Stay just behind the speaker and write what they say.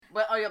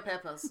What are your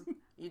peppers?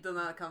 You do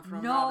not come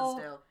from No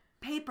Robbinsdale.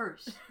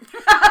 papers.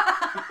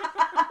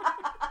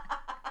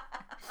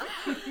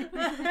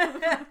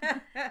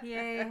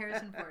 Yay,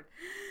 Harrison Ford.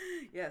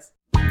 Yes.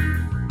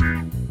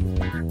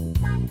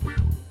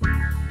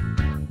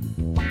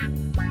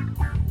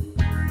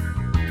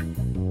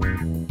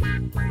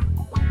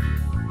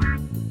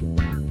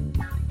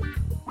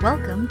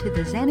 Welcome to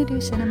the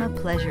Xanadu Cinema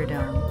Pleasure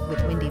Dome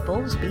with Wendy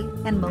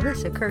Bowlesby and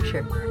Melissa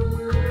Kirscher.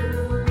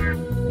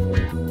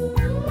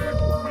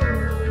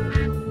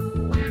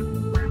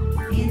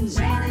 In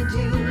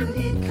Xanadu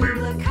did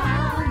Kubla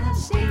Khan a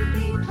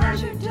stately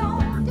pleasure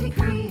dome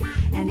decree,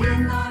 and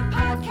in our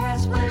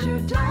podcast Pleasure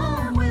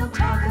Dome we'll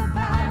talk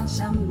about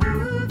some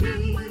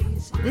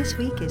movies. This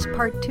week is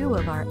part 2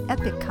 of our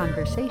epic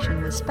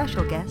conversation with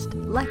special guest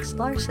Lex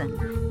Larson,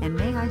 and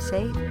may I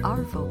say,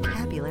 our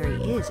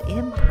vocabulary is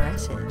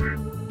impressive.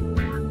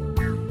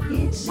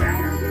 It's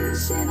Xanadu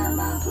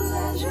Cinema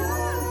Pleasure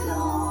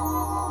Dome.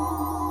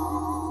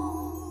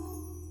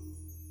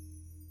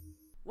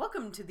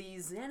 Welcome to the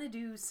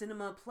Xanadu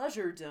Cinema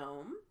Pleasure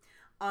Dome.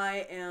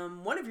 I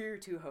am one of your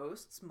two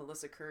hosts,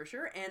 Melissa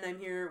Kirscher, and I'm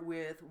here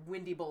with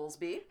Wendy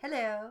Bowlesby.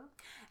 Hello.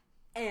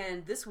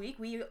 And this week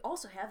we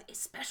also have a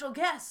special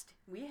guest.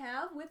 We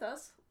have with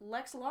us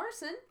Lex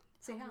Larson.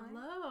 Say hi.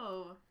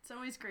 Hello. It's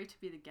always great to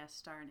be the guest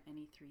star in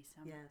any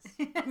threesome. Yes.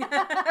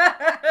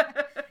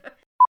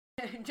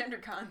 Gender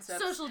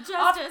concepts. Social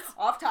justice.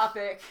 Off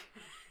topic.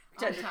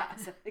 Gender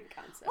topic.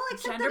 concept. Well,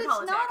 except Gender that it's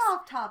politics. not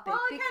off topic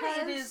Well, because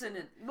it is, and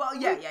it. Well,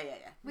 yeah.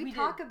 we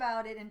talk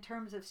about it in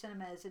terms of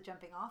cinema as a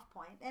jumping off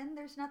point, and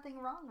there's nothing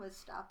wrong with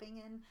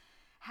stopping and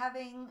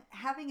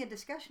having a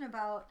discussion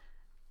about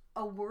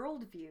a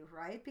worldview,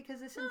 right? Because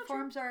this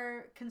informs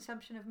our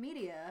consumption of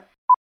media.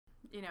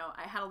 You know,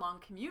 I had a long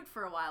commute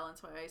for a while, and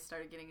so I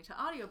started getting into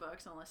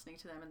audiobooks and listening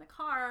to them in the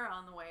car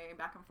on the way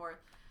back and forth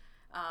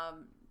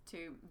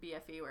to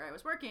BFE where I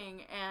was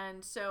working.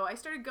 And so I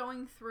started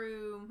going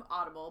through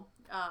Audible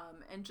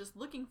and just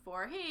looking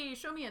for, hey,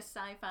 show me a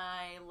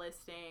sci-fi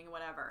listing,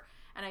 whatever.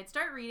 And I'd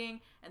start reading,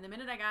 and the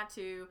minute I got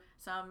to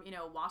some,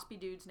 waspy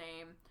dude's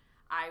name,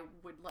 I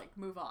would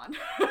move on.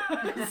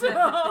 So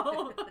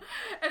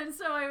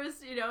I was,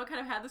 kind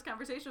of had this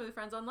conversation with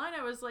friends online.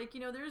 I was like,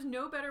 there's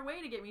no better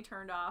way to get me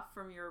turned off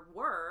from your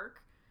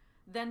work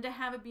than to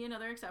have it be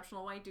another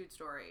exceptional white dude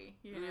story.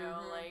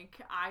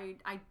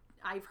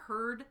 I've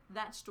heard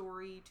that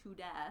story to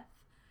death.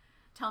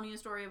 Tell me a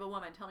story of a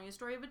woman. Tell me a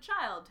story of a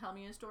child. Tell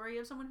me a story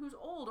of someone who's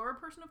old or a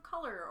person of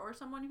color or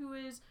someone who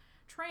is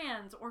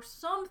trans or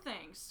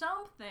something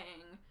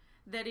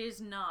that is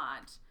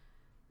not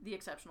the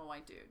exceptional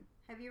white dude.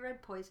 Have you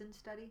read Poison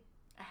Study?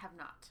 I have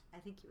not. I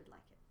think you would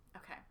like it.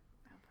 Okay.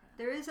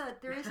 There is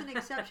an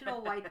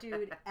exceptional white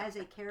dude as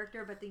a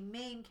character, but the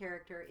main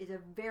character is a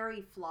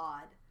very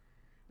flawed,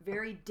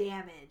 very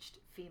damaged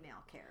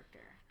female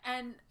character.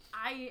 And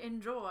I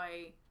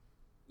enjoy,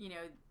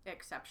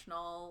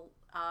 exceptional,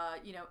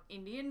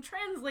 Indian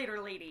translator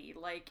lady,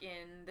 like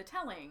in The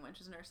Telling, which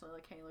is an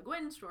Ursula K. Le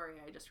Guin story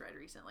I just read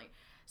recently.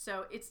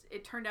 So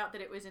it turned out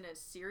that it was in a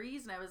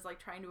series, and I was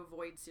trying to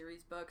avoid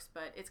series books,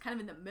 but it's kind of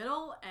in the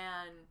middle,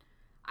 and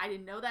I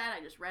didn't know that.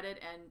 I just read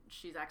it, and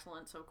she's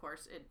excellent, so of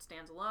course it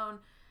stands alone.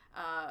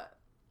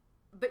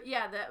 But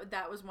yeah,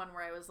 that was one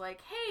where I was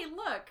like, hey,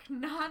 look,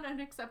 not an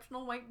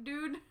exceptional white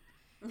dude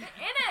in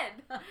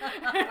it.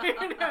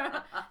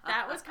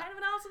 That was kind of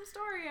an awesome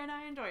story, and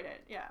I enjoyed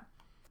it. Yeah.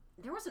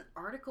 There was an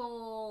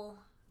article,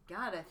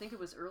 I think it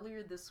was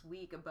earlier this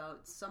week,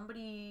 about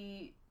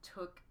somebody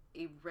took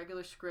a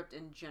regular script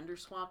and gender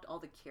swapped all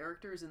the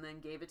characters and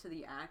then gave it to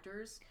the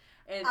actors.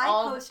 And I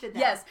posted that.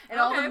 Yes, and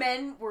all the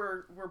men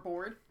were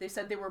bored. They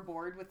said they were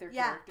bored with their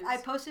characters. Yeah, I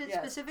posted it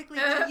specifically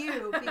to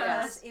you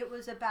because it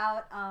was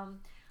about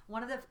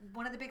one of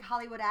the big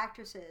Hollywood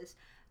actresses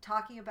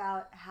talking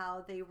about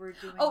how they were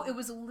doing. Oh, it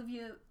was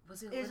Olivia.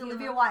 Was it? It was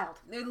Olivia Wilde.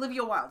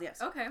 Olivia Wilde,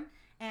 yes. Okay.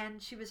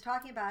 And she was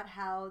talking about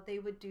how they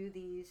would do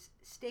these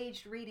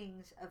staged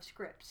readings of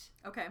scripts.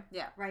 Okay.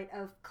 Yeah. Right,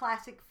 of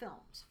classic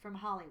films from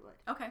Hollywood.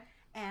 Okay.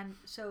 And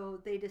so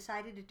they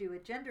decided to do a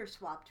gender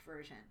swapped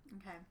version.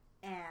 Okay.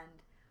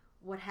 And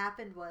what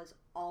happened was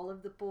all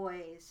of the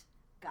boys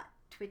got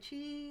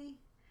twitchy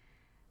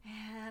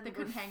and they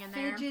couldn't hang in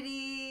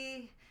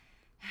fidgety,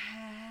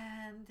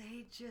 and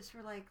they just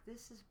were like,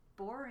 "This is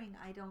boring.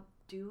 I don't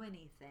do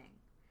anything."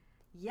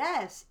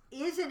 Yes,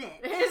 isn't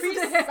it?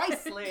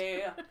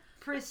 Precisely.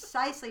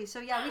 Precisely. So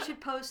yeah, we should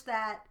post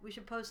that. We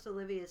should post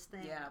Olivia's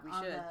thing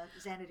on should.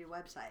 The Xanadu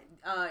website.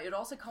 It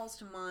also calls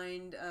to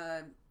mind.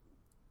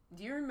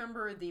 Do you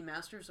remember the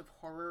Masters of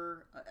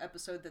Horror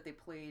episode that they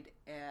played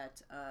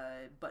at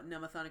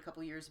Button-Emathon a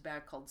couple years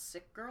back called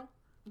Sick Girl?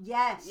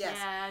 Yes.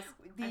 I've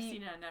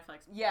seen it on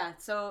Netflix. Yeah,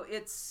 so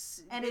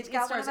it's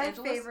got one of my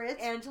favorites,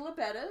 Angela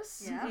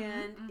Bettis. Yeah.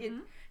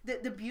 And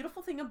the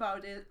beautiful thing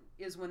about it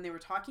is when they were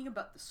talking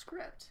about the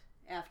script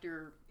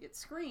after it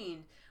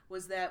screened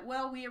was that,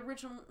 well, we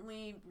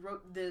originally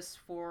wrote this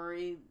for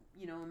a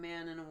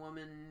man and a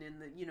woman,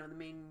 and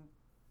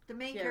the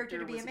main character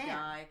to be a man.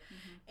 Guy.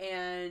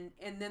 And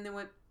then they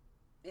went,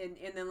 and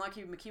then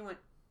Lucky McKee went,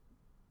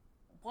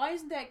 why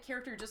isn't that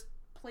character just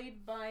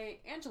played by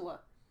Angela?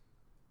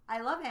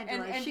 I love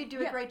Angela. And She'd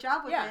do a great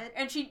job with it.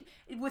 And she,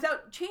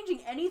 without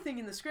changing anything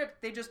in the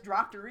script, they just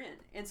dropped her in.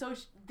 And so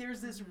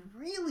there's this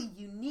really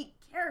unique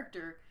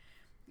character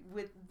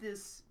with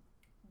this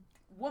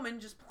woman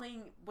just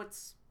playing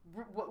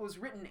what was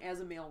written as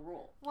a male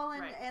role. Well,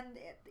 and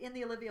in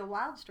the Olivia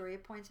Wilde story,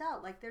 it points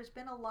out, like, there's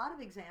been a lot of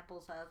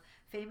examples of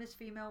famous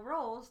female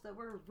roles that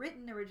were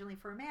written originally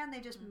for a man. They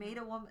just made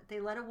a woman, they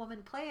let a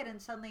woman play it,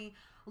 and suddenly,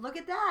 look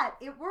at that,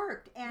 it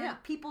worked. And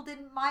people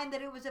didn't mind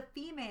that it was a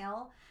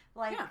female,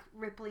 like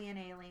Ripley in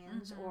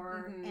Aliens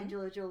or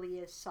Angela Jolie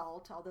as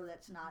Salt, although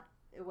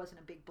it wasn't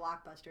a big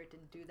blockbuster. It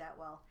didn't do that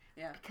well.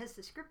 Yeah. Because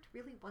the script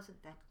really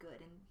wasn't that good,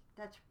 and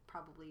that's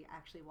probably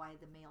actually why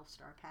the male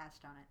star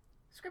passed on it.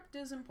 Script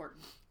is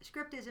important.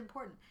 Script is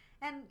important.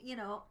 And, you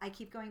know, I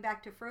keep going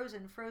back to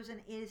Frozen. Frozen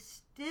is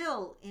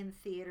still in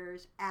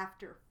theaters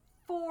after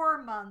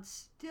 4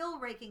 months, still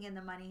raking in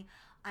the money.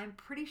 I'm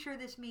pretty sure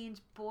this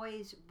means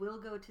boys will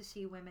go to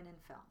see women in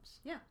films.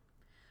 Yeah.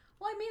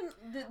 Well, I mean,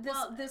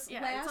 this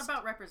last... it's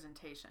about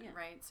representation,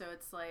 right? So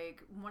it's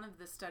like, one of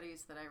the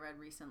studies that I read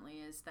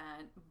recently is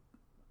that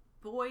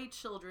boy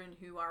children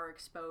who are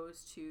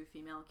exposed to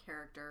female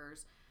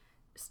characters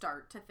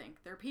start to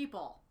think they're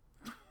people.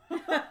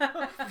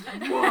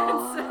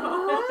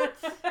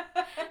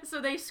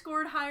 So they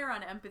scored higher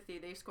on empathy,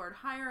 they scored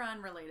higher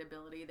on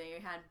relatability,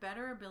 they had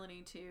better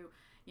ability to,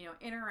 you know,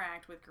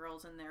 interact with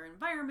girls in their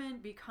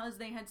environment because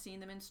they had seen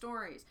them in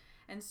stories.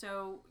 And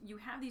so you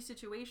have these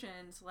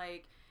situations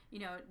like, you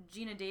know,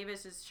 Gina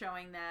Davis is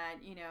showing that,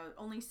 you know,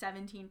 only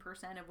 17%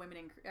 of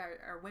women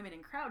are women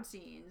in crowd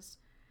scenes.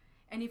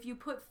 And if you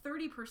put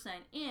 30%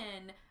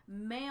 in,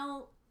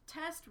 male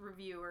test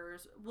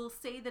reviewers will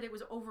say that it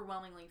was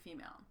overwhelmingly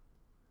female.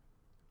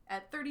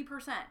 At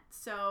 30%.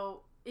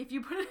 So if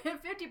you put it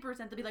at 50%,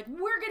 they'll be like,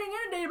 we're getting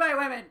inundated by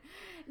women.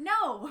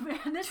 No,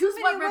 man, this is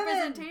what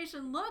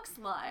representation looks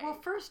like. Well,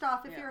 first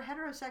off, if you're a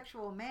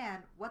heterosexual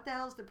man, what the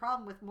hell's the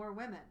problem with more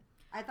women?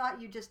 I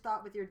thought you just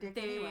thought with your dick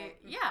anyway.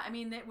 Yeah, I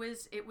mean, it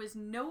was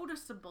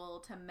noticeable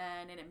to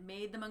men, and it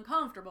made them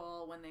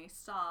uncomfortable when they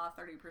saw 30%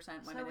 women in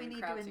crowd scenes. So we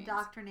need to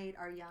indoctrinate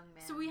our young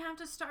men. So we have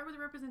to start with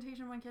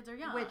representation when kids are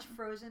young. Which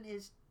Frozen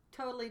is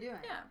totally doing.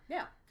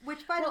 Yeah.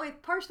 Which, by the way,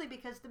 partially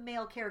because the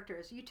male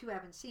characters, you two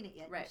haven't seen it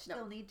yet. You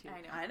still need to.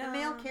 I know. The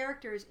male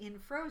characters in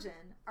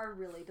Frozen are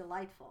really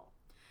delightful.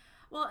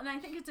 Well, and I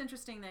think it's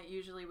interesting that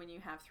usually when you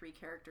have 3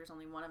 characters,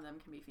 only one of them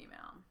can be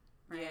female.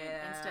 Right?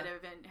 Yeah. Instead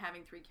of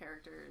having 3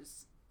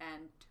 characters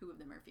and 2 of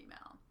them are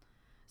female.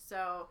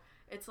 So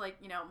it's like,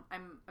 you know,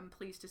 I'm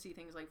pleased to see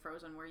things like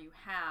Frozen where you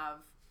have,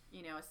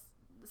 you know,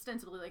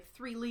 ostensibly like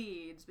 3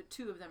 leads, but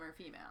 2 of them are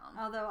female.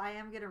 Although I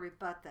am going to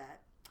rebut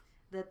that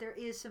there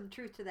is some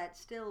truth to that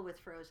still with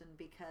Frozen,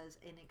 because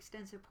an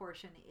extensive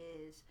portion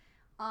is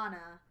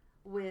Anna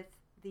with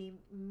the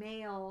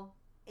male,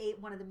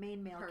 one of the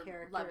main male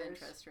characters. Love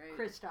interest, right?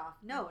 Kristoff.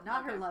 No,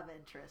 not her love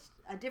interest.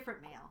 A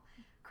different male.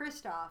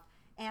 Kristoff.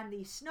 And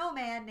the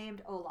snowman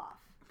named Olaf,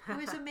 who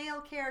is a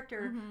male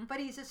character, but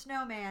he's a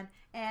snowman,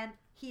 and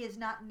he is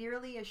not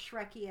nearly as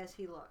Shrekky as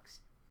he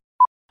looks.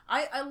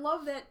 I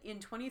love that in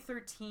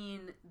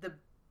 2013, the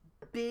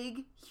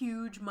big,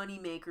 huge money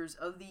makers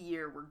of the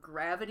year were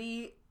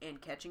Gravity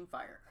and Catching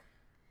Fire.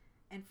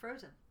 And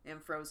Frozen.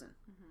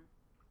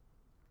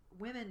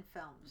 Women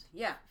films.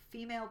 Yeah.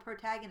 Female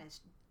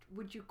protagonists.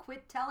 Would you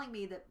quit telling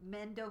me that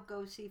men don't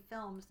go see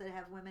films that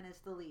have women as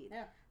the lead?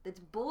 Yeah. That's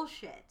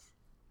bullshit.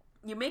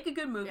 You make a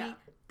good movie,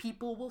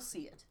 people will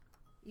see it.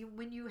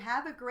 When you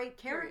have a great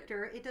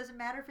character, it doesn't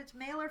matter if it's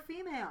male or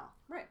female.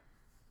 Right.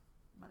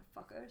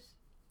 Motherfuckers.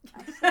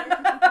 I said it.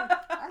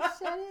 I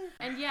said it.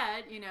 And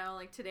yet, you know,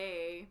 like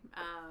today,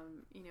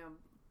 you know,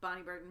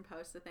 Bonnie Burton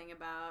posts a thing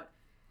about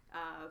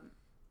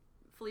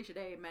Felicia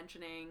Day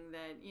mentioning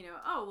that, you know,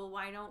 oh, well,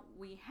 why don't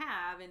we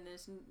have in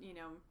this, you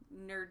know,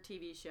 nerd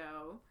TV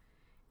show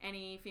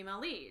any female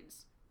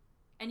leads?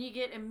 And you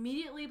get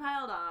immediately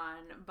piled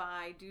on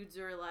by dudes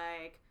who are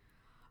like,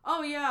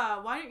 oh yeah,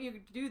 why don't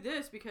you do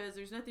this because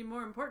there's nothing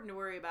more important to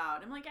worry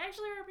about. I'm like,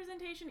 actually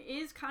representation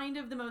is kind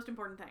of the most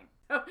important thing.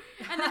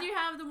 And then you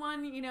have the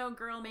one, you know,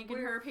 girl making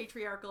her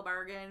patriarchal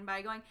bargain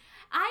by going,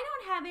 I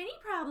don't have any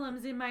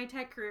problems in my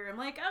tech career. I'm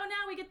like, oh,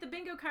 now we get the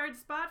bingo card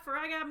spot for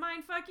I got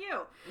mine, fuck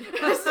you.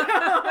 So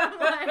I'm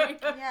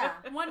like,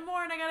 one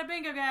more and I got a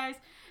bingo, guys.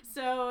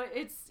 So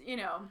it's, you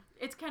know,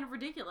 it's kind of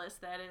ridiculous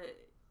that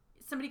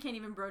somebody can't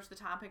even broach the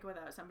topic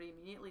without somebody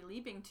immediately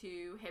leaping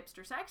to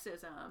hipster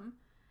sexism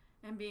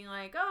and being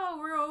like, oh,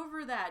 we're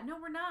over that. No,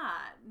 we're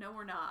not. No,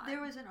 we're not.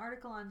 There was an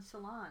article on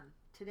Salon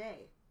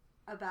today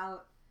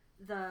about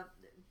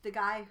the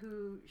guy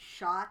who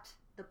shot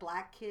the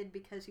black kid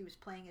because he was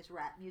playing his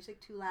rap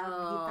music too loud and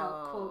he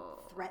felt,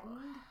 quote, threatened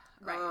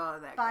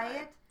by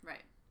it.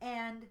 Right.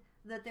 And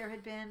that there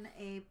had been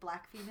a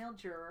black female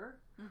juror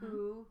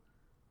who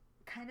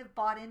kind of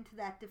bought into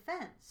that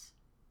defense,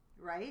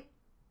 right?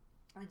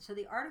 And so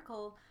the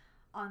article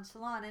on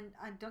Salon,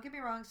 and don't get me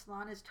wrong,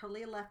 Salon is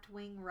totally a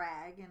left-wing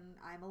rag, and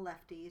I'm a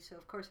lefty, so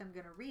of course I'm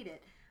going to read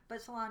it.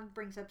 But Salon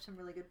brings up some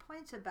really good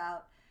points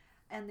about,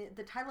 and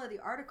the title of the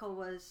article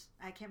was,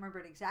 I can't remember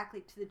it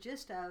exactly, to the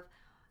gist of,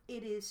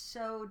 it is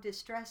so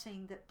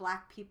distressing that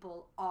black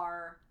people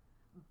are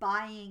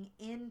buying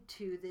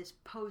into this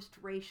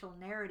post-racial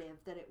narrative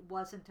that it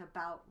wasn't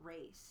about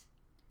race.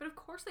 But of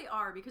course they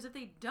are, because if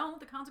they don't,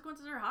 the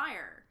consequences are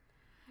higher.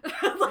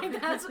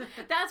 Like that's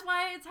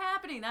why it's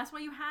happening. That's why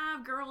you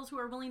have girls who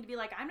are willing to be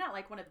like, I'm not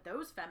like one of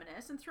those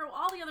feminists, and throw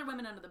all the other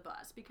women under the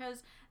bus,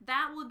 because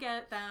that will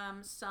get them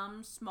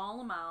some small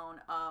amount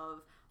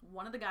of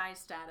one of the guys'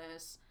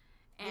 status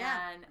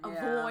and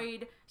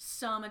avoid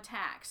some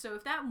attack. So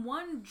if that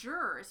one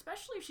juror,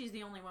 especially if she's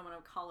the only woman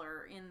of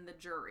color in the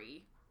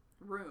jury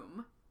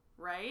room,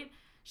 right?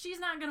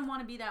 She's not going to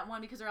want to be that one,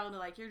 because they're all going to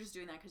be like, you're just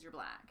doing that because you're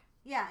black.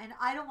 Yeah, and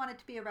I don't want it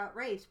to be about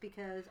race,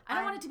 because I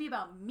don't want it to be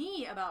about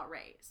me about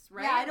race,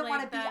 right? Yeah, I don't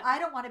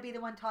want to be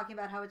the one talking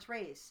about how it's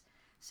race.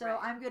 So right.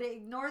 I'm going to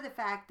ignore the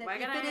fact that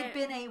if it had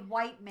been a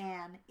white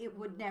man, it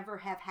would never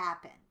have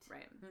happened.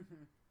 Right.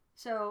 Mm-hmm.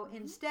 So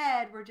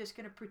instead, we're just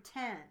going to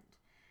pretend,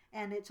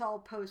 and it's all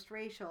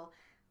post-racial.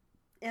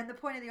 And the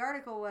point of the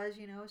article was,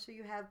 so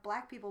you have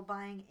black people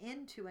buying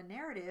into a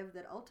narrative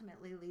that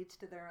ultimately leads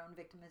to their own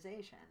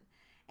victimization.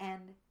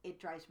 And it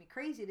drives me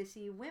crazy to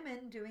see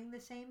women doing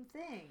the same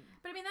thing.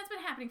 But I mean, that's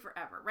been happening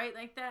forever, right?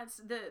 Like, that's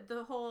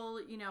the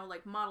whole,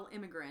 like, model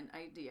immigrant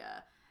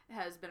idea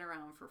has been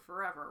around for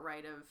forever,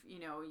 right? Of,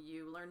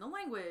 you learn the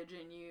language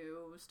and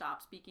you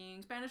stop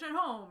speaking Spanish at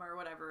home or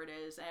whatever it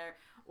is,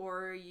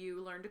 or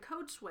you learn to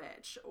code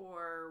switch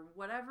or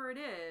whatever it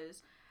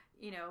is,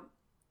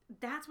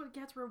 that's what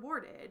gets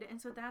rewarded.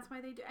 And so that's why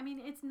they do. I mean,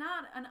 it's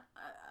not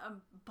a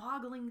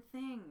boggling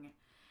thing.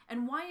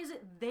 And why is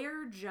it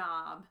their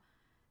job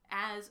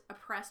as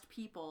oppressed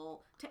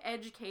people to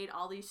educate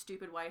all these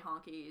stupid white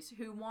honkies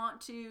who want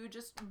to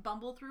just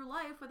bumble through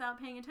life without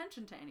paying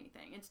attention to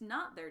anything? It's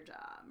not their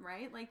job,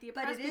 right? Like, the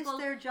oppressed people... But it is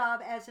their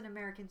job as an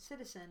American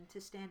citizen to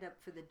stand up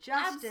for the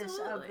justice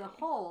of the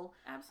whole.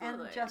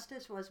 Absolutely. And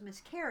justice was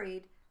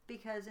miscarried,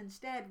 because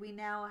instead we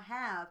now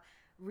have,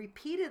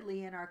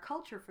 repeatedly in our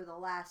culture for the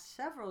last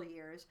several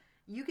years,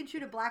 you can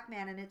shoot a black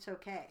man and it's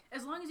okay.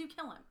 As long as you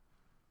kill him.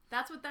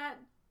 That's what that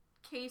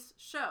case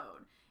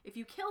showed. If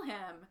you kill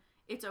him,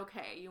 it's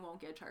okay. You won't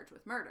get charged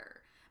with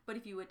murder. But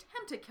if you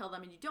attempt to kill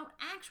them and you don't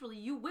actually,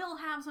 you will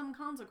have some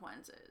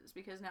consequences,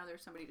 because now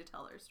there's somebody to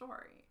tell their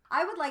story.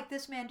 I would like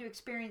this man to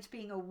experience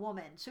being a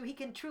woman so he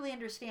can truly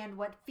understand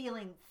what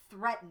feeling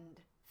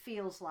threatened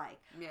feels like.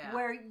 Yeah.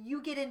 Where you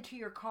get into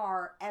your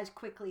car as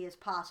quickly as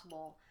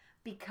possible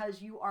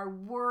because you are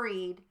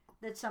worried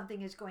that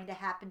something is going to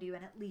happen to you,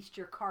 and at least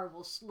your car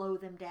will slow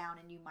them down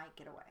and you might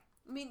get away.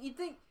 I mean, you'd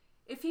think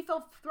if he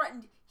felt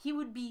threatened, he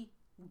would be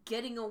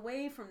getting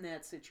away from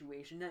that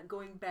situation, not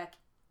going back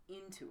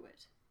into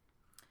it.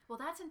 Well,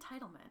 that's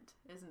entitlement,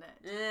 isn't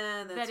it?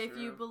 Yeah, that's that true. If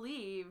you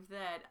believe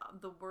that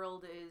the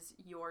world is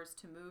yours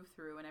to move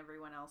through and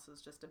everyone else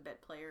is just a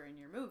bit player in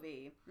your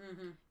movie,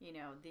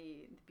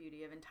 the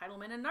beauty of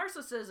entitlement and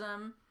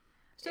narcissism.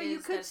 So you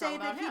could say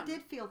that he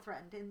did feel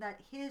threatened, and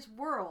that his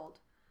world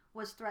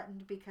was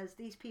threatened because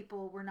these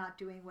people were not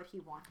doing what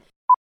he wanted.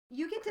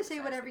 You get to say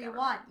whatever you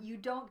want. You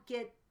don't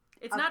get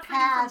it's not free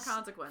from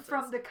consequences.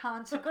 From the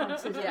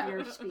consequences of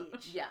your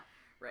speech. Yeah.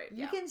 Right.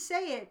 You can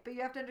say it, but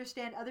you have to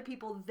understand other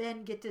people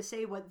then get to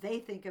say what they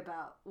think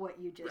about what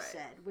you just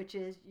said, which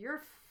is, you're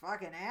a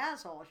fucking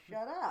asshole,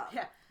 shut up.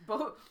 Yeah,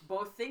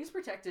 both things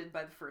protected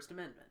by the First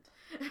Amendment.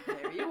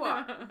 There you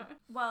are.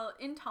 Well,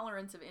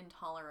 intolerance of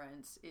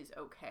intolerance is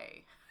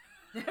okay.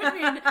 I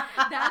mean,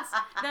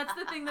 that's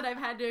the thing that I've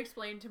had to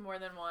explain to more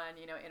than one,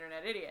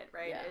 internet idiot,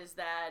 right? Yeah. Is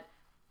that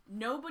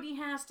nobody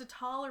has to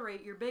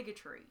tolerate your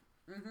bigotry.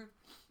 Mm-hmm.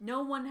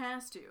 No one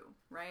has to,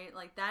 right?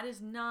 Like, that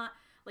is not,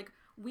 like,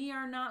 we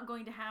are not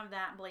going to have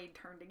that blade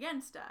turned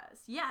against us.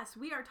 Yes,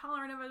 we are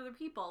tolerant of other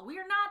people. We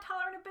are not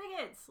tolerant of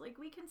bigots. Like,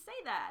 we can say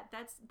that.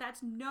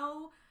 That's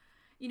no,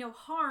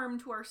 harm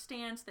to our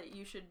stance that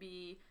you should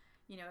be,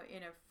 in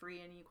a free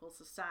and equal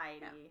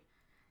society. Yeah.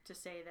 To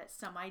say that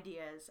some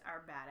ideas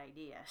are bad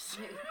ideas.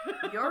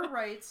 Your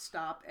rights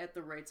stop at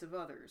the rights of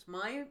others.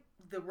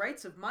 The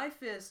rights of my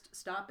fist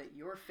stop at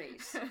your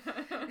face.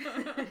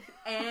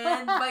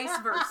 And vice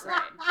versa.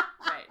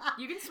 Right.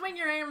 You can swing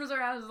your hammers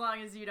around as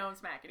long as you don't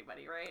smack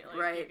anybody, right? Like,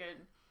 right.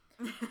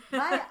 You can...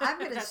 I'm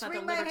going to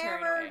swing my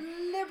hammer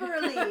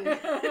liberally.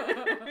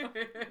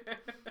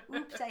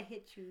 Oops, I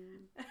hit you.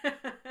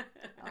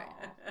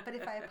 But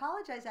if I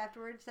apologize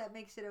afterwards, that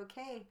makes it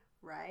okay,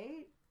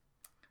 right?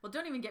 Well,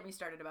 don't even get me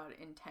started about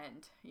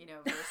intent,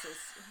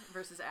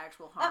 versus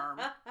actual harm.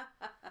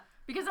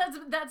 Because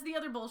that's the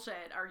other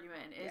bullshit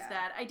argument, is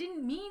that I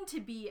didn't mean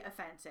to be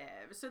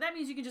offensive. So that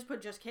means you can just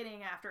put "just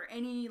kidding" after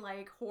any,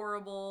 like,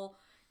 horrible,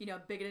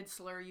 bigoted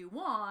slur you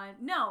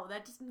want. No,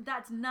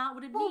 that's not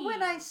what it means. Well,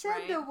 when I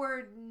said the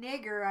word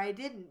nigger, I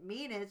didn't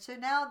mean it. So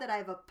now that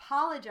I've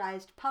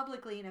apologized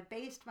publicly and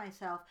abased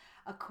myself,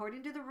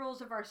 according to the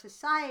rules of our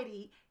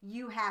society,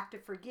 you have to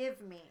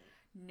forgive me.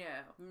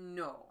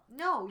 No.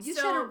 You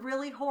said a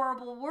really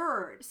horrible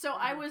word. So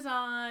I was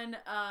on,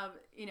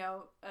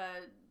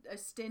 a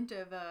stint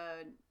of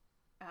a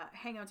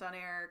Hangouts on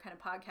Air kind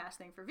of podcast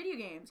thing for video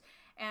games,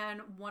 and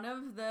one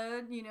of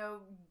the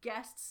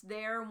guests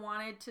there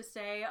wanted to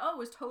say, oh, it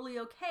was totally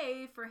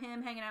okay for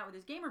him hanging out with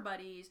his gamer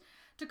buddies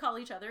to call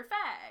each other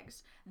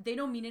fags. They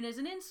don't mean it as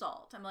an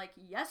insult. I'm like,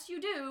 yes,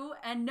 you do,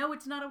 and no,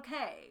 it's not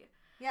okay.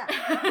 Yeah.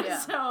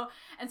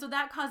 So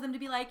that caused them to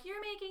be like,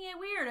 you're making it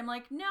weird. I'm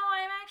like, no,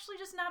 I'm actually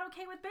just not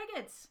okay with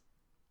bigots.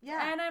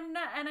 Yeah. And I'm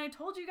not, and I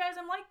told you guys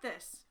I'm like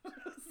this.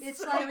 It's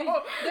So, like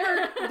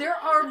there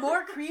are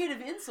more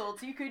creative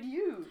insults you could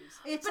use.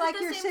 it's But at like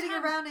the you're same sitting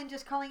time- around and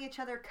just calling each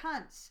other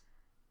cunts.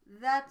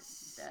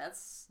 That's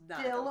not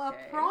still okay.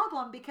 a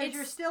problem because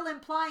you're It's- still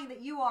implying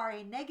that you are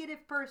a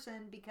negative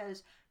person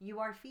because you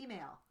are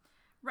female.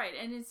 Right,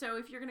 and so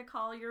if you're going to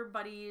call your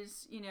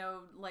buddies,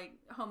 like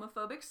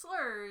homophobic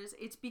slurs,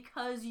 it's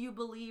because you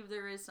believe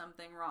there is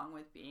something wrong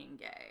with being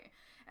gay.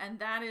 And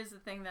that is the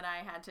thing that I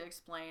had to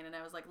explain, and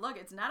I was like, look,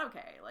 it's not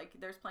okay. Like,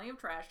 there's plenty of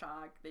trash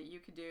talk that you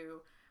could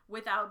do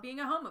without being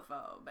a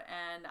homophobe,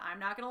 and I'm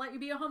not going to let you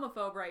be a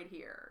homophobe right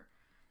here.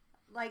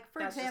 Like, for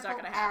That's just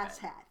example, not gonna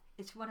happen. asshat.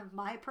 It's one of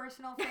my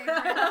personal favorites.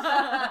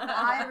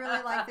 I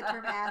really like the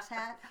term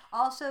asshat.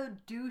 Also,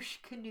 douche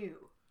canoe.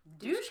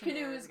 Douche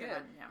canoe is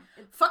good.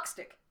 Yeah.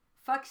 Fuckstick.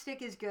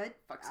 Fuckstick is good.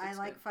 Fuckstick's I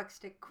like good.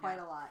 fuckstick quite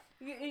a lot.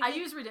 I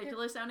use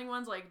ridiculous sounding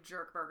ones like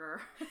jerk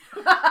burger.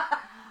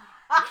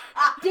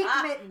 Dick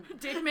mitten.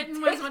 Dick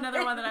mitten was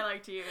another one that I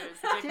like to use.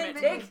 Dick Dick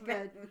mitten. mitten is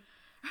good.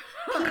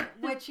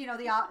 Which,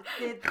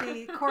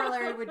 the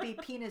corollary would be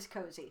penis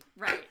cozy.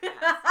 Right. Yes.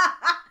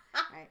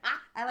 Right.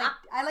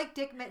 I like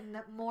dick mitten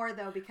more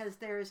though because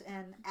there's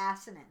an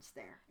assonance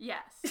there.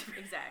 Yes,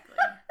 exactly.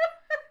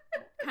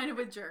 Kind of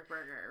with jerk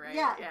burger, right?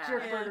 Yeah,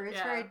 jerk burger. It's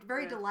yeah.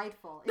 very Yeah.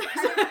 delightful.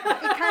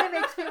 It kind of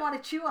makes me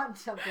want to chew on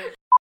something.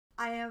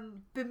 I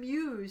am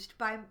bemused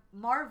by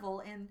Marvel,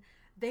 and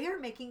they are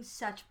making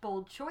such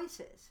bold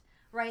choices.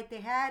 Right?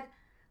 They had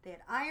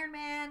Iron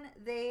Man,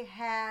 they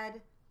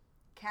had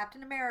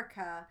Captain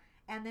America,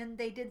 and then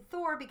they did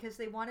Thor because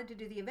they wanted to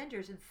do the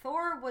Avengers. And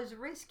Thor was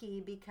risky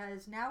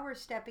because now we're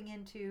stepping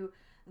into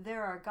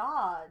there are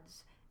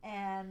gods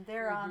and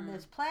they're on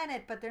this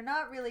planet, but they're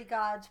not really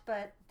gods,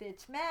 but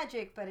it's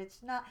magic, but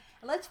it's not.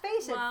 Let's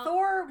face it, Well,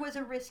 Thor was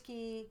a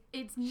risky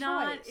It's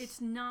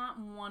choice. not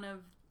one of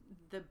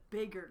the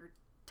bigger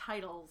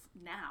titles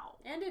now.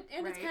 And it's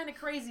Right. kind of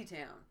crazy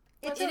town.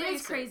 It Let's It face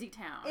is Crazy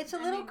Town. It's a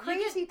I little mean,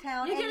 crazy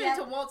town. You and get yet,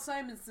 into Walt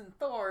Simonson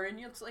Thor, and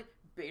it's like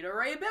Beta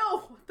Ray Bill.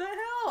 What the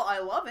hell? I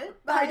love it.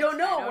 But I don't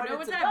know I don't what know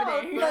it's what's about.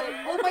 happening. But But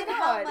oh my look at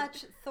how god!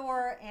 much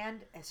Thor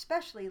and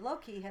especially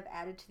Loki have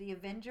added to the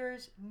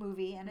Avengers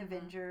movie and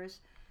Avengers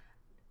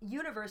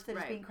universe that is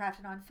Right. being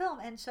crafted on film.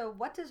 And so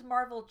what does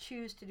Marvel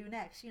choose to do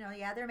next?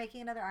 They're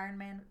making another Iron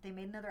Man. They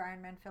made another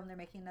Iron Man film. They're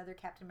making another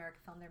Captain America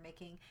film.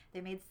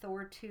 They made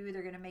Thor 2.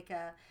 They're going to make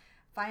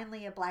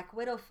finally a Black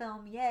Widow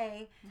film.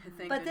 Yay.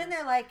 Thank But then goodness.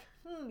 they're like,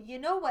 you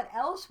know what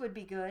else would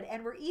be good?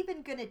 And we're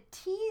even going to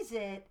tease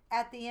it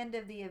at the end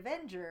of the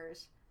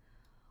Avengers.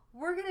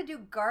 We're going to do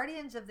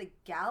Guardians of the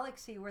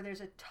Galaxy where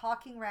there's a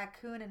talking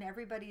raccoon and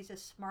everybody's a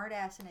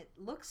smartass, and it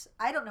looks,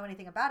 I don't know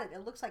anything about it.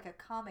 It looks like a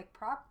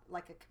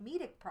like a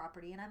comedic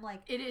property. And I'm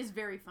like, It is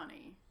very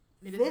funny.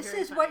 It this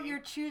very is what funny. you're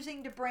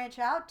choosing to branch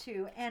out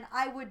to. And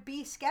I would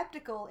be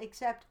skeptical,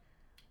 except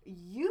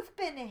you've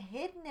been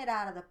hitting it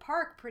out of the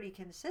park pretty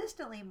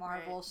consistently,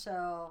 Marvel. Right.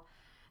 So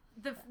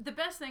The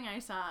best thing I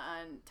saw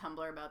on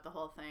Tumblr about the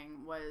whole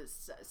thing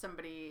was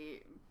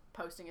somebody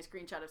posting a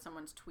screenshot of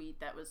someone's tweet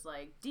that was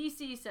like,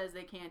 DC says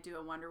they can't do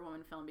a Wonder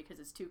Woman film because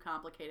it's too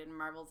complicated, and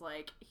Marvel's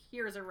like,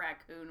 here's a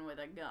raccoon with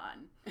a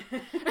gun.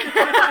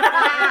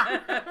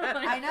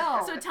 I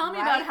know. So tell me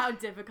right? about how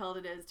difficult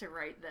it is to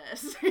write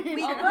this.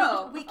 We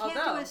Although- can't do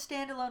although- a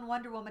standalone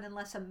Wonder Woman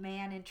unless a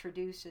man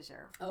introduces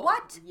her. Oh,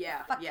 What?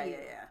 Yeah, Fuck yeah, you.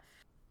 yeah.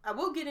 I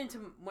will get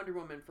into Wonder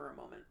Woman for a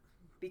moment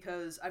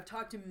because I've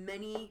talked to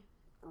many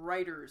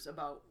writers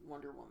about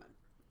Wonder Woman,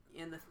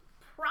 and the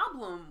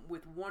problem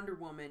with Wonder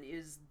Woman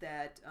is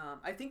that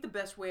I think the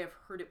best way I've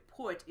heard it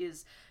put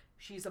is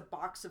she's a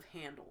box of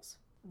handles.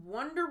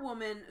 Wonder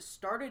Woman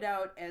started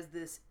out as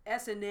this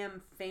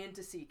S&M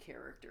fantasy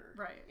character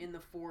Right. in the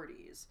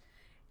 40s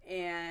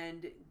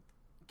and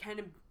kind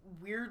of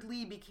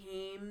weirdly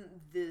became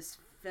this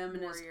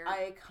feminist Warrior,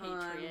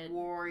 icon, patriot.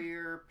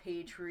 warrior,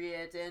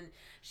 patriot, and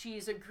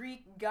she's a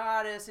Greek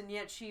goddess, and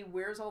yet she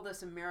wears all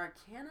this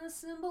Americana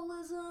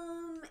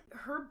symbolism.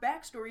 Her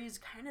backstory is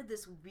kind of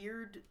this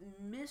weird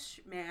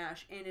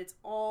mishmash, and it's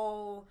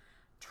all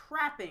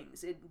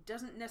trappings. It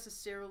doesn't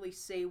necessarily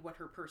say what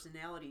her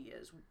personality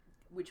is,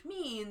 which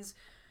means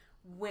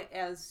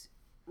as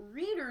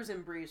readers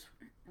embrace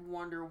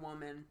Wonder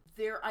Woman,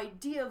 their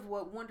idea of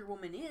what Wonder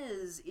Woman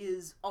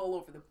is all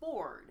over the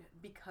board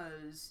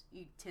because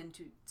you tend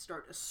to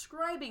start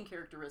ascribing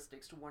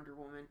characteristics to Wonder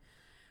Woman,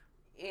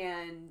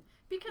 and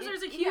Because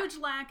there's a huge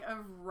lack of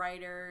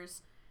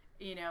writers,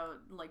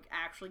 like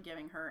actually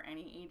giving her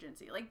any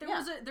agency. Like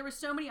there was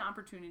so many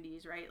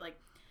opportunities, right? Like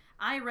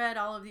I read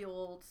all of the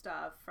old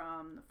stuff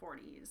from the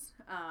 40s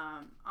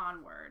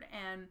onward,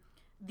 and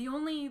the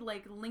only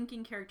like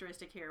linking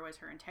characteristic here was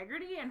her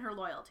integrity and her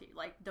loyalty.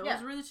 Like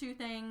those were the two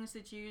things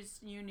that you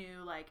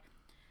knew. Like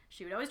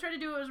she would always try to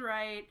do what was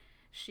right.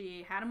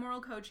 She had a moral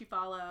code she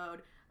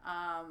followed,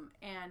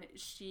 and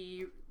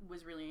she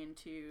was really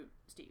into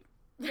Steve.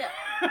 Yeah,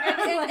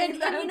 and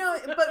you know,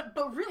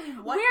 but really,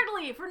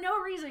 weirdly for no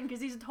reason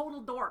because he's a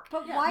total dork.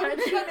 But why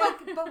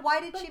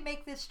did she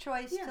make this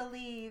choice to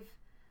leave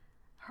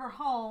her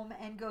home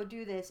and go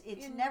do this?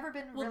 It's never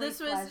been really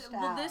fleshed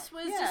out. This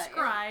was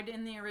described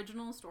in the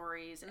original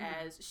stories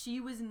as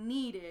she was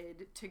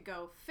needed to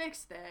go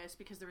fix this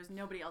because there was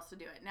nobody else to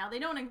do it. Now they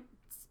don't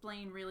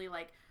explain really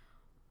like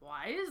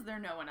why is there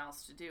no one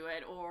else to do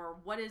it or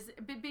what is.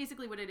 But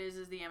basically, what it is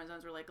the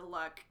Amazons were like,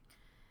 look,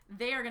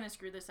 they are going to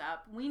screw this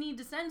up. We need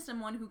to send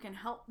someone who can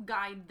help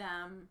guide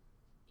them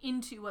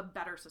into a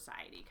better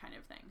society, kind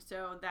of thing.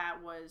 So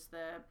that was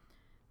the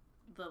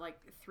like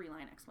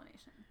 3-line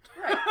explanation,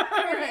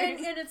 right?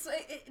 And it's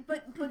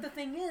but the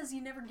thing is,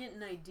 you never get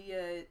an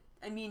idea.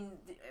 I mean,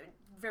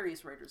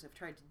 various writers have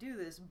tried to do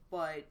this,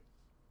 but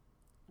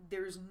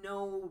there's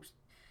no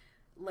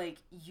like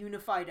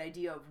unified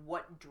idea of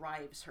what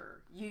drives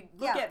her. You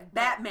look at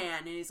Batman,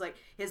 and he's like,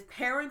 his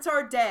parents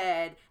are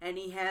dead, and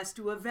he has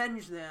to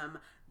avenge them.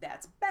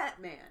 That's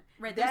Batman.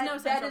 Right. There's no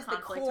that is the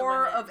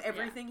core of it.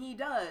 everything he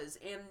does,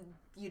 and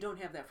you don't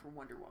have that for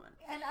Wonder Woman.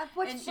 And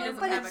what's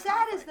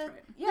sad is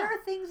that there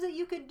are things that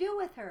you could do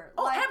with her.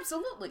 Oh, like,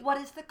 absolutely.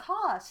 What is the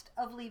cost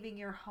of leaving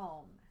your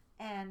home?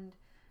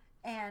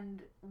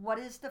 And what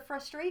is the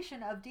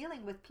frustration of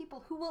dealing with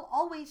people who will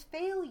always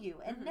fail you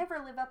and never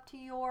live up to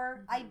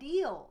your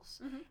ideals?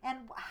 And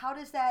how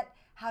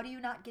do you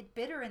not get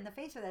bitter in the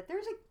face of that?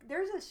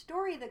 There's a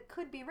story that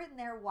could be written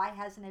there. Why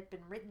hasn't it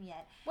been written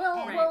yet?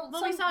 Well,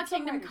 we saw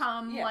Kingdom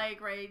Come,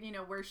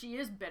 where she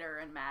is bitter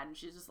and mad, and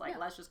she's just like,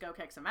 let's just go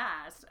kick some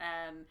ass.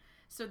 And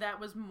so that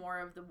was more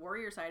of the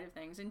warrior side of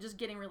things, and just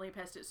getting really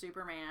pissed at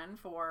Superman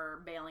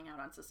for bailing out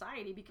on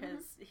society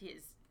because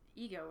his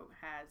ego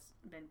has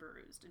been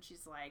bruised, and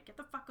she's like, get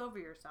the fuck over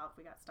yourself,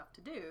 we got stuff to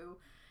do.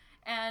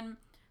 And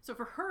so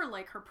for her,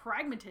 like, her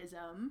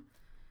pragmatism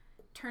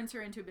turns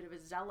her into a bit of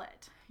a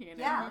zealot, you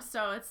know?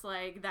 So it's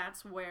like,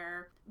 that's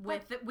where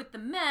with the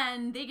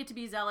men, they get to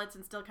be zealots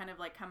and still kind of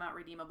like come out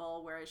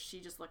redeemable, whereas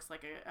she just looks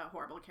like a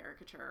horrible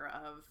caricature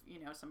of,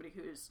 you know, somebody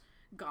who's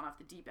gone off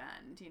the deep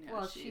end, you know.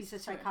 Well, she's a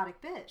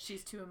psychotic bitch.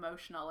 She's too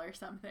emotional or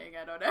something,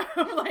 I don't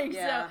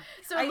know.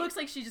 So it looks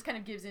like she just kind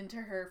of gives into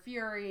her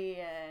fury,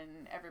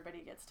 and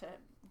everybody gets to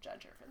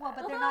judge her for that. Well,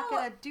 but they're not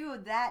going to do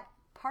that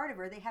part of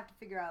her. They have to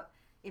figure out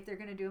if they're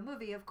going to do a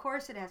movie. Of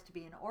course it has to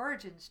be an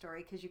origin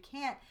story, because you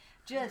can't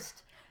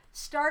just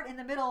start in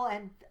the middle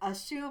and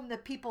assume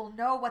that people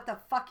know what the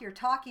fuck you're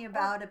talking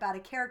about a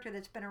character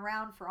that's been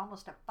around for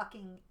almost a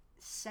fucking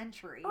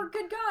century. Or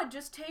good God,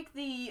 just take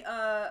the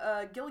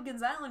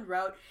Gilligan's Island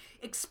route,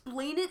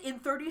 explain it in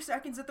 30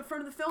 seconds at the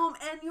front of the film,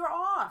 and you're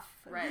off.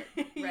 Right.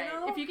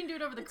 Know? If you can do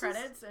it over the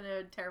credits in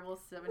a terrible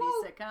 70s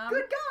sitcom.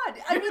 Good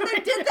God. I mean, they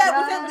did that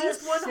with at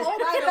least one whole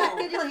film. film.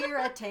 And you'll hear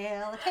a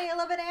tale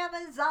of an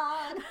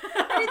Amazon.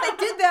 I mean,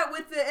 they did that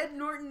with the Ed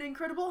Norton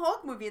Incredible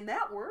Hulk movie, and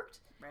that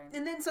worked. Right.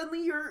 And then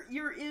suddenly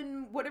you're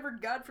in whatever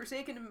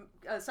godforsaken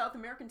South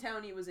American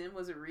town he was in.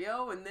 Was it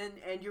Rio?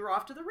 And you're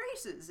off to the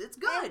races. It's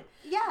good.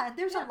 And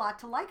there's a lot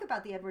to like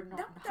about the Edward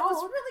Norton That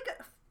was really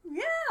good.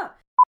 Yeah.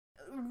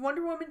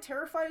 Wonder Woman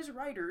terrifies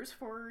writers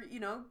for, you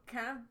know,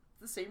 kind of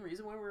the same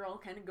reason why we're all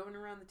kind of going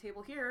around the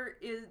table here.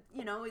 Is,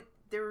 you know,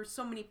 there were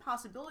so many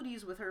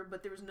possibilities with her,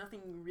 but there was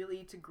nothing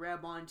really to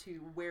grab onto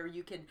where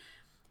you can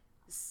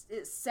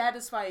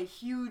satisfy a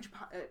huge...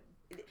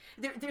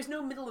 There's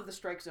no middle of the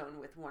strike zone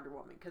with Wonder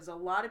Woman, because a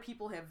lot of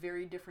people have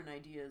very different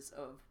ideas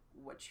of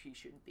what she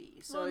should be.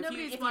 So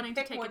nobody's wanting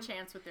to take a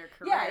chance with their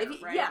career,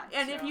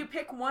 if you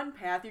pick one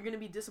path, you're going to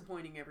be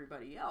disappointing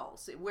everybody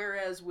else.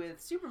 Whereas with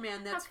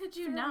Superman, that's how could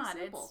you not?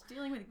 simple. It's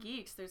dealing with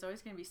geeks. There's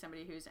always going to be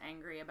somebody who's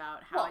angry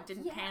about how it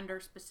didn't pander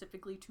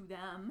specifically to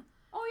them.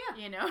 Oh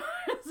yeah, you know.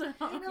 So,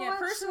 you know what?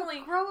 Personally,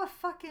 so grow a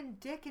fucking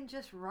dick and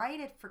just write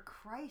it, for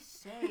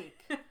Christ's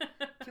sake.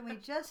 Can we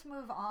just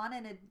move on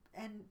and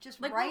just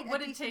like, write?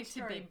 What would it take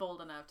to be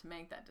bold enough to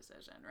make that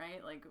decision,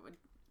 right? Like,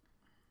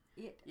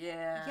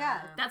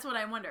 yeah. That's what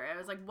I wonder. I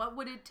was like, what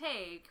would it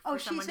take? For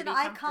She's an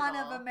icon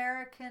of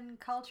American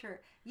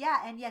culture.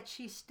 Yeah, and yet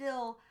she's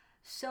still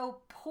so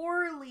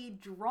poorly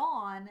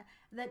drawn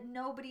that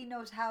nobody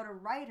knows how to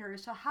write her.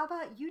 So how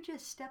about you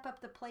just step up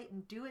the plate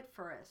and do it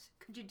for us?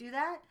 Could you do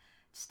that?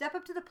 Step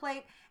up to the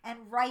plate and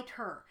write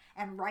her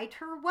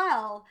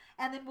well,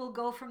 and then we'll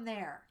go from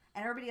there.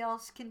 And everybody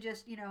else can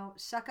just, you know,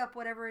 suck up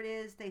whatever it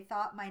is they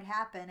thought might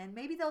happen, and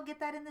maybe they'll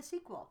get that in the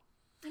sequel.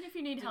 And if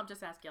you need help,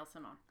 just ask Gail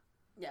Simone.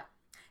 Yeah.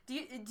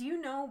 Do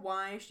you know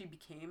why she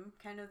became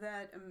kind of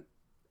that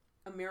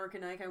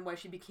American icon? Why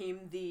she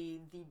became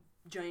the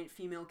giant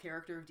female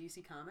character of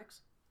DC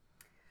Comics?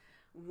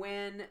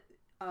 When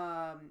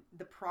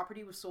the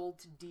property was sold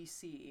to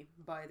DC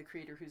by the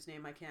creator whose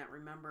name I can't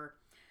remember,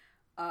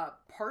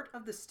 part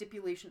of the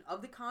stipulation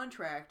of the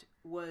contract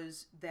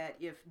was that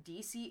if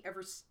DC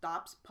ever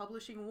stops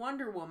publishing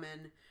Wonder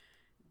Woman,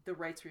 the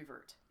rights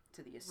revert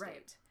to the estate.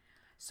 Right.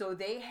 So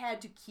they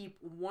had to keep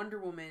Wonder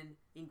Woman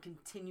in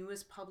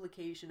continuous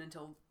publication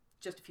until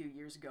just a few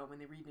years ago when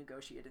they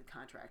renegotiated the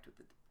contract with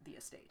the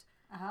estate.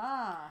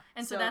 Ah.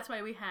 And so So- that's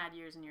why we had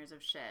years and years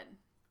of Shed.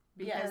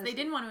 Because Yes. they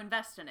didn't want to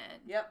invest in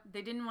it. Yep.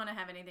 They didn't want to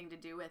have anything to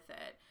do with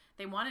it.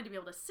 They wanted to be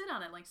able to sit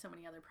on it like so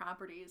many other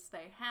properties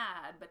they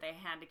had, but they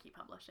had to keep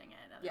publishing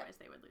it. Otherwise,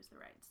 they would lose the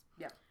rights.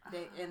 Yep.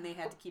 They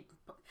had to keep,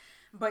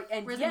 and Whereas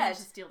they managed to yet,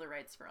 steal the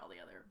rights for all the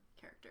other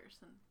characters,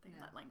 and they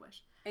let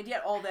languish. and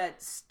yet all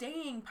that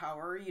staying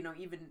power, you know,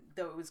 even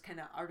though it was kind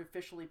of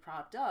artificially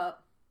propped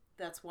up,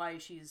 that's why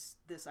she's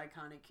this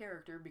iconic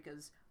character,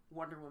 because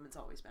Wonder Woman's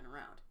always been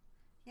around.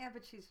 Yeah,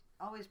 but she's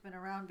always been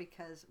around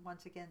because,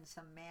 once again,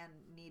 some man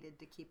needed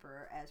to keep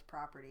her as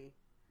property.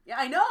 Yeah,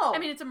 I know. I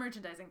mean, it's a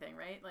merchandising thing,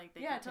 right? Like,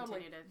 they Yeah, can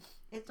totally. continue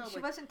to... She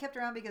Totally. wasn't kept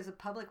around because the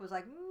public was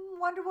like,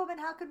 Wonder Woman,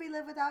 how could we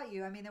live without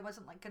you? I mean, there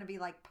wasn't like going to be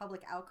like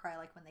public outcry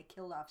like when they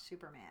killed off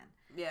Superman,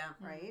 yeah.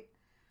 right?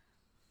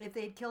 If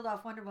they'd killed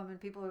off Wonder Woman,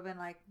 people would have been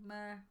like,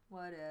 meh,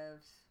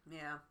 whatevs.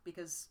 Yeah,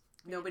 because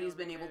You nobody's know,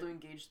 been they able did. to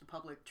engage the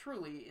public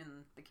truly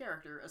in the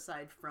character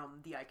aside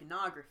from the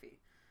iconography.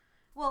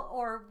 Well,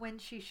 or when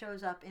she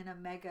shows up in a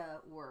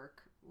mega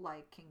work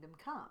like Kingdom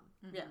Come,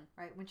 Yeah.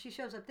 right? When she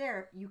shows up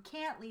there, you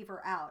can't leave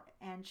her out,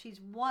 and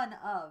she's one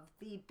of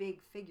the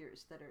big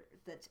figures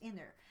that's in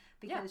there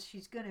because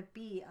she's going to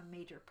be a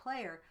major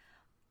player.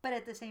 But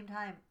at the same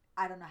time,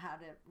 I don't know how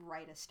to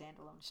write a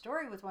standalone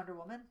story with Wonder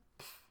Woman.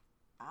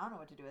 I don't know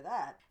what to do with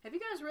that. Have you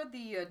guys read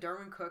the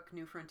Darwin Cook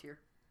New Frontier?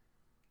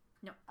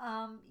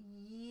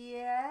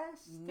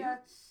 Yes, New-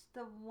 that's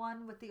the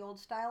one with the old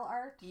style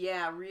art.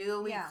 Yeah,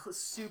 really Yeah.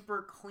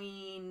 super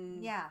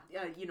clean. Yeah.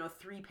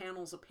 3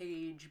 panels a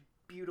page,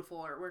 beautiful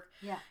artwork.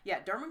 Yeah.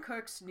 Yeah, Darwin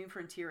Cook's New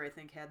Frontier, I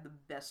think, had the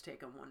best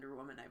take on Wonder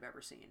Woman I've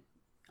ever seen.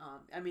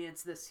 I mean,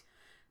 it's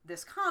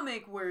this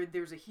comic where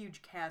there's a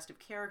huge cast of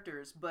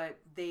characters, but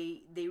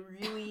they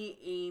really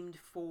aimed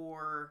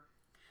for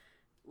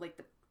like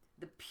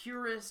the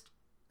purest,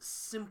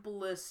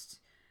 simplest,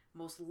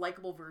 most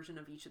likable version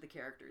of each of the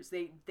characters.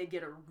 They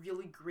get a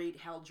really great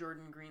Hal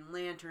Jordan Green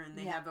Lantern.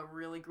 They Yeah. have a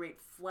really great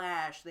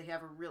Flash. They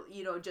have a real,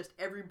 just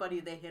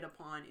everybody they hit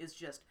upon is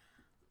just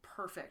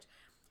perfect.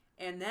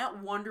 And that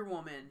Wonder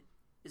Woman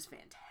is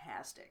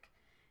fantastic.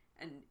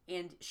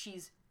 And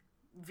she's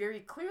very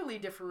clearly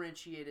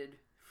differentiated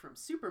from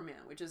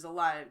Superman, which is a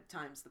lot of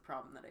times the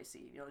problem that I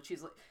see.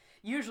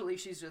 Usually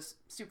she's just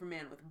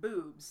Superman with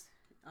boobs.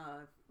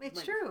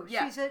 It's true.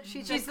 Yeah.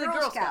 She's the a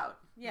Girl Scout.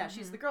 Yeah,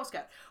 she's the Girl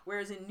Scout.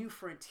 Whereas in New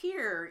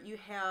Frontier, you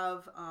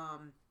have,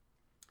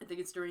 I think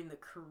it's during the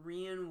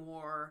Korean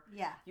War,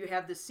 Yeah. you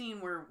have the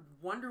scene where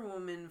Wonder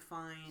Woman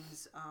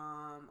finds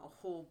a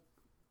whole,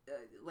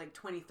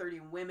 20, 30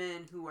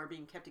 women who are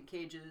being kept in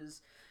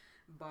cages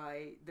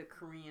by the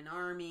Korean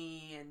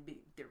army, and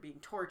they're being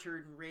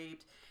tortured and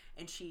raped,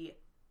 and she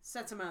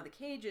sets them out of the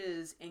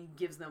cages and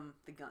gives them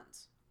the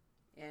guns.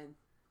 And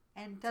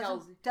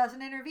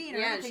doesn't intervene or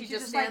yeah, anything. she She's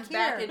just stands like,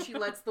 back "Here, and she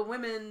lets the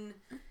women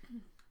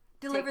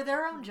deliver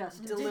their own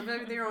justice.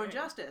 deliver their own Right.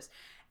 justice.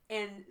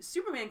 And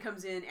Superman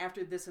comes in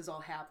after this has all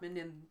happened,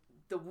 and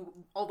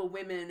all the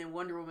women and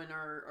Wonder Woman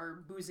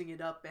are boozing it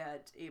up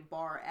at a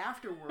bar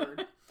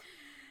afterward.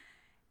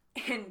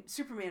 And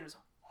Superman is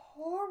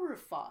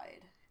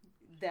horrified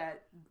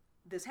that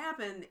this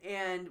happened,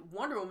 and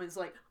Wonder Woman's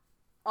like,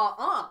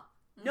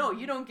 no,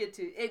 you don't get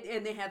to.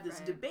 And they have this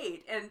Right.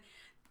 debate. And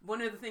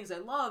one of the things I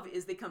love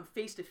is they come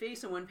face to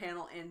face in one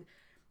panel, and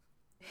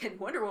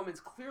Wonder Woman's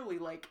clearly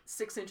like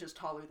 6 inches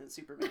taller than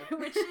Superman.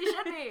 Which she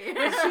should be.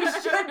 Which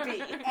she should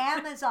be.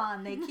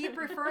 Amazon. They keep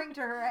referring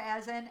to her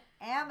as an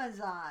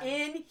Amazon.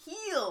 In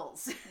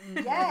heels.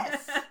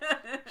 Yes.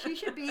 She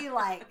should be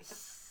like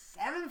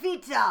 7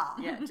 feet tall.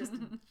 Yeah, just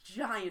a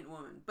giant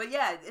woman. But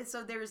yeah,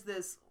 so there's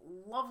this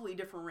lovely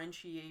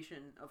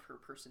differentiation of her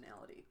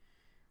personality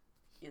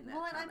in that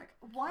And comic.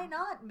 why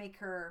not make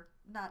her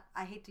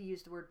I hate to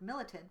use the word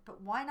militant,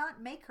 but why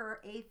not make her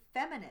a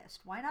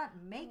feminist? Why not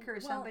make her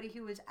somebody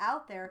who is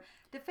out there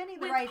defending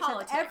the with rights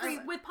politics, of every...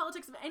 with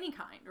politics of any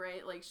kind,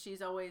 right? Like,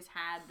 she's always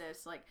had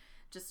this, like,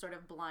 just sort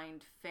of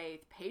blind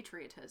faith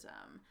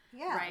patriotism,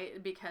 Yeah.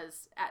 right?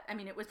 Because,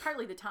 it was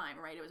partly the time,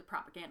 right? It was a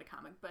propaganda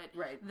comic, but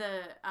Right.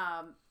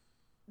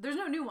 there's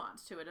no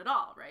nuance to it at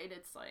all, right?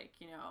 It's like,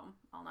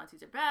 all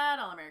Nazis are bad,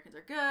 all Americans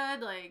are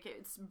good, like,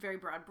 it's very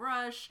broad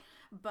brush,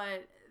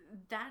 but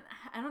that,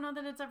 I don't know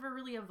that it's ever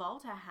really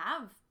evolved to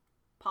have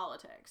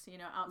politics,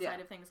 outside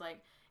of things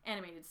like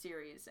animated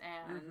series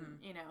and,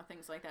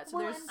 things like that. So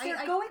Well, there's... and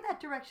they're going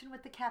that direction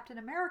with the Captain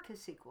America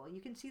sequel.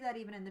 You can see that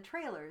even in the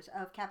trailers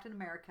of Captain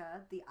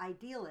America, the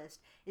idealist,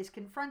 is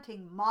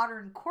confronting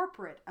modern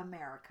corporate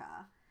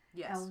America.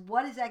 Yes. And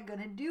what is that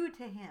going to do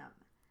to him?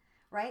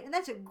 right? And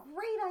that's a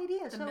great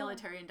idea. The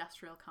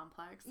military-industrial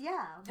complex.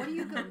 Yeah. What do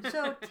you go?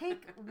 So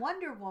take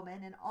Wonder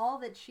Woman and all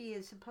that she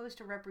is supposed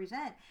to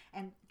represent,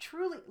 and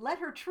let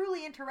her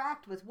truly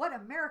interact with what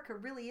America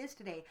really is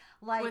today,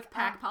 like with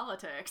PAC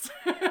politics,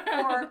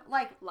 or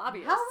like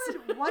lobbyists. How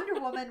would Wonder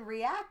Woman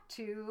react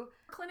to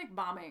clinic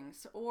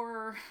bombings,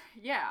 or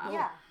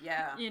yeah,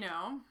 you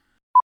know?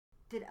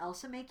 Did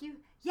Elsa make you?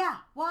 Yeah.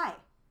 Why?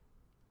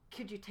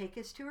 Could you take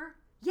us to her?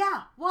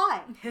 Yeah,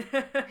 why?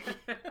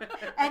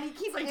 And he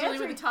keeps like answering. dealing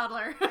with a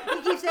toddler.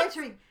 He keeps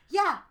answering,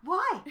 yeah,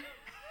 why?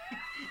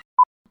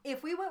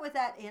 If we went with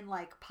that in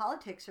like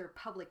politics or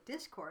public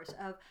discourse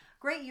of,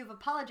 great, you've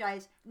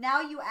apologized,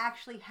 now you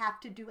actually have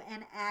to do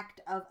an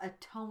act of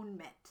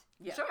atonement.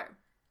 Yeah. Sure.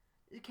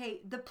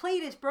 Okay, the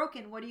plate is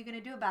broken. What are you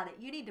going to do about it?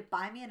 You need to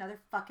buy me another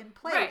fucking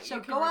plate. Right, so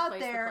you can go out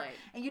replace the there plate.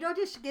 and you don't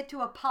just get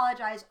to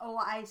apologize. Oh,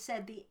 I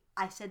said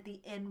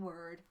the N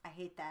word. I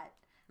hate that.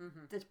 Mm-hmm.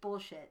 That's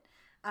bullshit.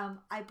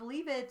 I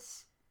believe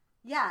it's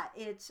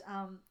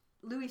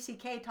Louis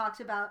C.K. talks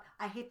about,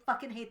 I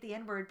fucking hate the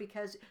N-word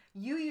because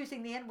you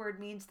using the N-word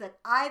means that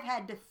I've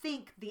had to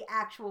think the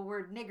actual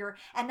word nigger,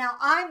 and now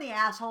I'm the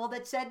asshole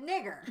that said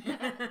nigger.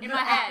 In my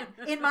head.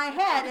 In my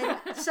head,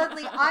 and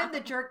suddenly I'm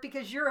the jerk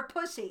because you're a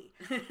pussy.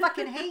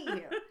 Fucking hate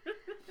you.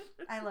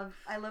 I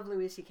love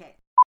Louis C.K.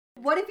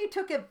 What if you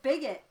took a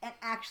bigot and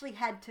actually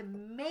had to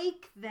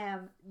make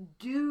them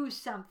do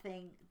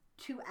something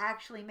to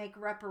actually make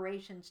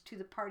reparations to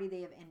the party they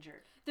have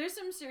injured? There's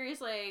some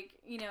serious, like,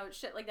 you know,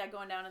 shit like that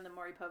going down in the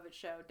Maury Povich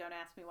show. Don't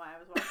ask me why I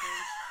was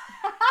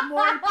watching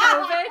Maury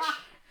Povich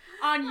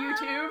on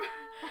YouTube.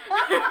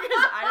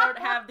 Because I don't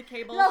have the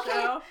cable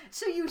show.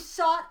 So you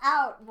sought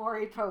out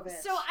Maury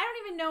Povich. So I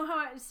don't even know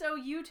how. So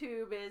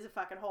YouTube is a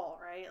fucking hole,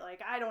 right?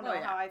 Like, I don't know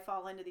how I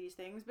fall into these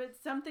things. But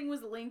something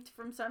was linked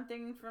from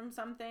something.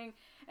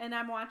 And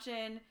I'm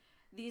watching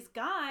these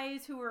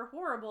guys who were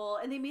horrible.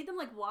 And they made them,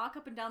 like, walk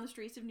up and down the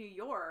streets of New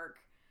York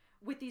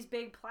with these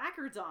big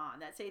placards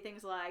on that say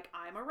things like,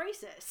 I'm a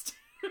racist.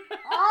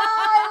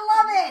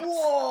 I love it!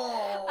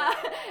 Whoa!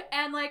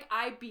 And, like,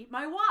 I beat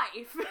my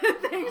wife.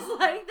 Things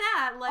like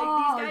that. Like,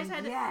 these guys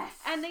had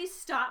to, and they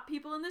stop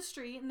people in the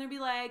street and they'd be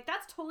like,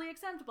 that's totally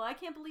acceptable. I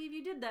can't believe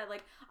you did that.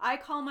 Like, I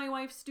call my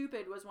wife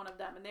stupid was one of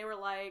them. And they were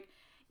like,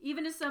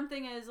 even as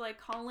something as, like,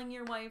 calling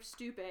your wife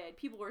stupid,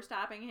 people were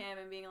stopping him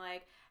and being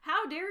like,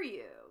 how dare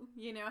you?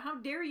 You know, how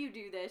dare you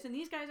do this? And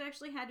these guys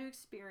actually had to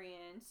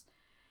experience,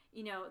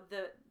 you know,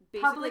 the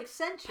public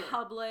censure,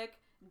 public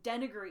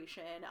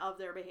denigration of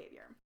their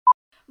behavior.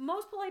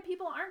 Most polite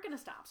people aren't going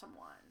to stop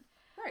someone.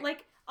 Right.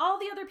 Like, all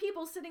the other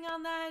people sitting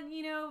on that,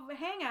 you know,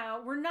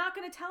 hangout, we're not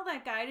going to tell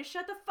that guy to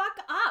shut the fuck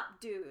up,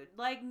 dude.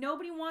 Like,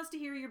 nobody wants to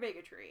hear your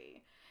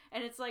bigotry.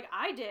 And it's like,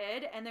 I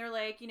did, and they're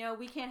like, you know,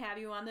 we can't have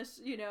you on this,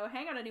 you know,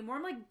 hangout anymore.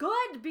 I'm like,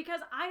 good,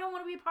 because I don't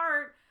want to be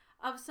part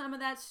of some of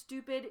that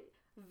stupid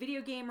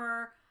video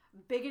gamer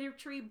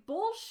bigotry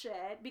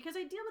bullshit, because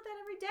I deal with that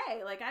every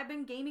day. Like, I've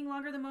been gaming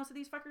longer than most of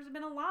these fuckers have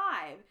been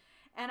alive,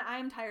 and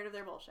I'm tired of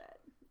their bullshit.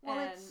 Well,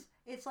 and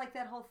it's like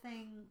that whole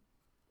thing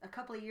a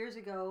couple of years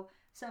ago,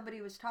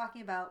 somebody was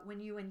talking about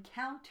when you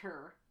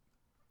encounter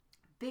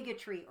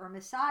bigotry or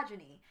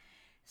misogyny.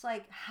 It's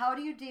like, how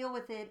do you deal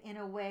with it in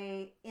a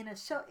way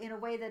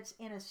that's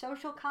in a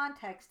social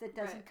context that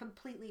doesn't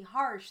completely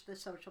harsh the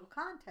social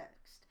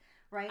context,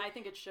 right? I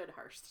think it should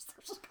harsh the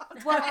social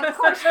context. Well, of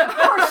course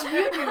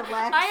you do, Lex.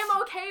 I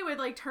am okay with,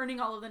 like, turning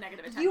all of the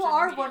negative attention. You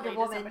are immediately Wonder to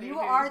Woman. somebody You who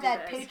are did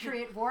that this.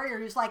 patriot warrior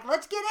who's like,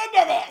 let's get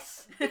into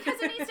this.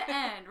 Because it needs to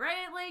end,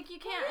 right? Like, you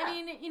can't, I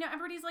mean, you know,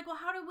 everybody's like, well,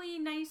 how do we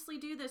nicely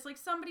do this? Like,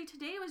 somebody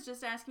today was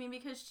just asking me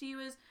because she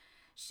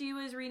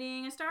was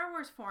reading a Star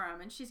Wars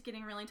forum and she's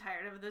getting really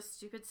tired of this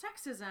stupid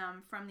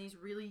sexism from these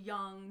really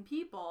young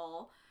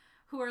people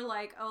who are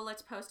like, oh,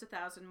 let's post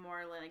 1,000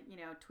 more, like, you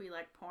know,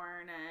 Twi'lek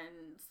porn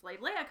and Slave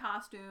Leia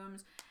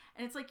costumes.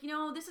 And it's like, you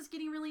know, this is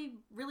getting really,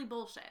 really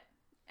bullshit.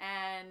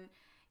 And,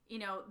 you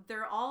know,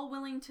 they're all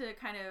willing to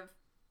kind of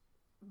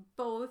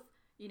both,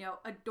 you know,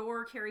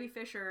 adore Carrie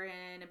Fisher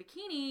in a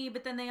bikini,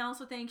 but then they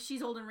also think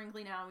she's old and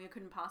wrinkly now and we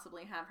couldn't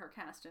possibly have her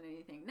cast in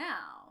anything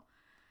now.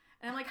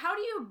 And I'm like, how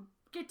do you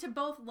get to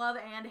both love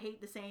and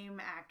hate the same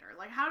actor?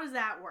 Like, how does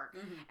that work?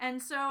 Mm-hmm.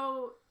 And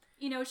so,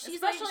 you know, she's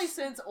especially like,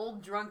 since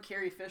old drunk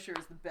Carrie Fisher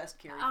is the best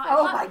Carrie Fisher.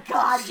 Oh my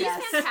God, she's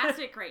yes.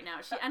 fantastic right now.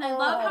 And I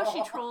love how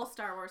she trolls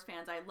Star Wars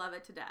fans. I love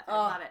it to death. I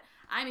love it.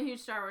 I'm a huge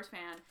Star Wars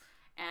fan,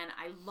 and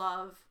I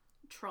love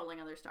trolling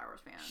other Star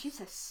Wars fans.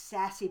 She's a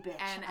sassy bitch.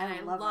 And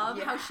I love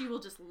her. how she will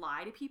just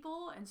lie to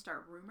people and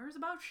start rumors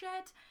about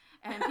shit.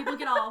 And people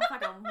get all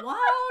fucking wound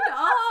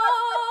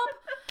up.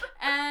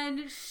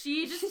 And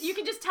she just, you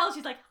can just tell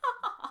she's like,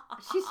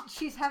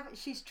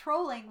 she's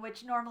trolling,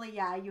 which normally,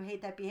 yeah, you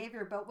hate that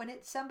behavior. But when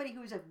it's somebody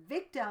who's a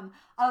victim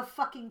of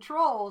fucking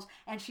trolls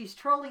and she's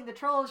trolling the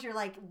trolls, you're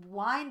like,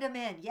 wind them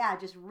in. Yeah,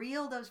 just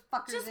reel those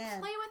fuckers just in. Just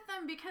play with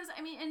them because,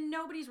 I mean, and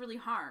nobody's really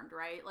harmed,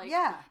 right? Like,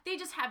 yeah. They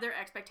just have their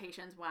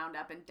expectations wound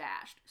up and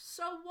dashed.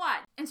 So what?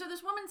 And so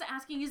this woman's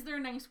asking, is there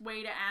a nice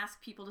way to ask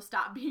people to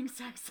stop being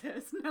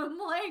sexist? And I'm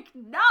like,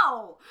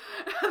 no!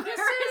 There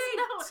is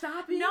no.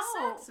 stop being no,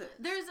 sexist.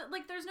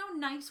 There's no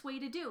nice way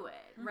to do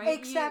it, right?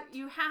 Except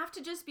you have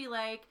to just be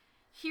like,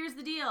 here's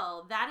the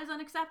deal. That is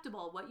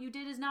unacceptable. What you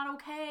did is not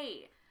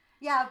okay.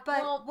 Yeah,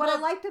 but Well, what I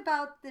liked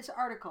about this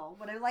article,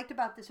 what I liked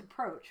about this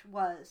approach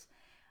was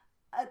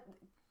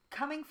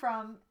coming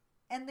from,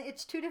 and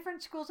it's two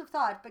different schools of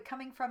thought, but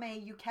coming from a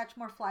you catch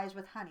more flies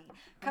with honey,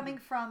 coming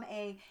from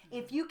a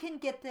if you can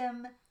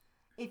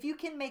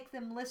make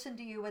them listen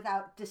to you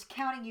without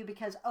discounting you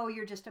because, oh,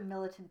 you're just a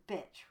militant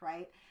bitch,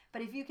 right?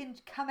 But if you can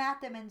come at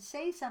them and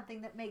say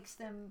something that makes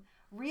them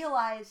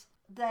realize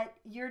that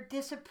you're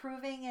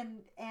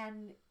disapproving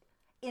and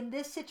in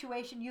this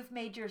situation, you've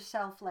made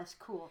yourself less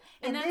cool.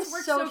 And that's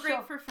worked so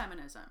great for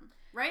feminism,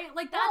 right?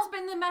 Like, that's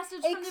been the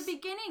message from the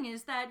beginning,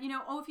 is that,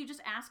 if you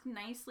just ask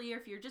nicely, or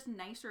if you're just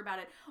nicer about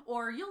it,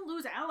 or you'll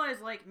lose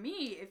allies like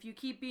me if you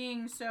keep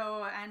being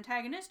so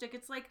antagonistic.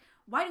 It's like,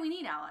 why do we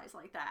need allies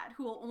like that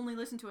who will only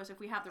listen to us if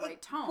we have the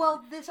right tone?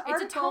 Well, this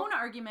article... It's a tone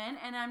argument,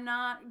 and I'm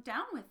not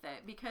down with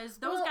it, because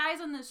those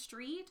guys on the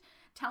street...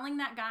 telling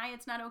that guy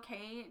it's not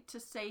okay to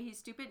say he's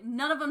stupid,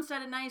 none of them said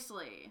it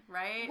nicely,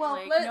 right?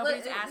 Well,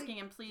 nobody's asking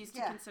him please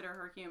to consider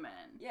her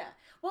human. Yeah.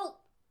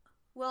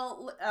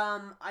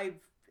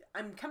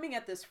 I'm coming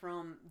at this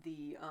from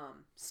the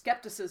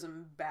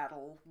skepticism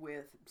battle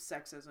with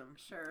sexism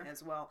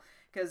as well,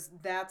 because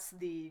that's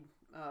the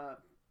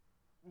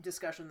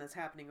discussion that's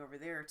happening over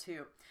there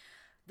too.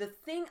 The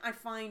thing I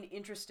find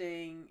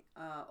interesting,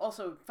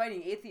 also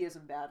fighting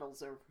atheism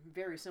battles are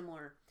very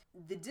similar.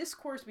 The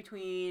discourse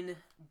between,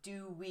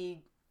 do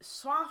we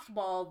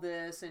softball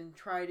this and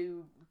try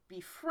to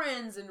be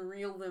friends and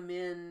reel them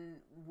in,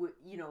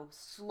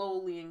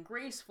 slowly and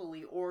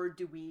gracefully, or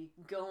do we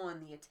go on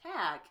the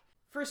attack?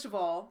 First of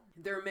all,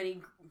 there are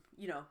many,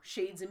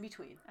 shades in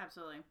between.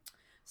 Absolutely.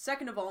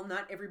 Second of all,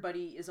 not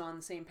everybody is on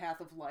the same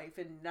path of life,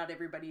 and not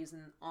everybody is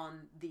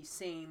on the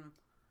same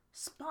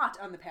spot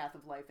on the path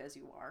of life as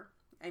you are.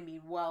 I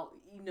mean, while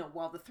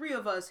the three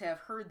of us have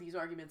heard these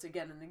arguments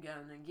again and again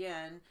and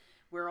again,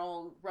 we're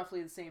all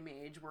roughly the same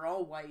age. We're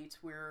all white.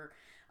 We're,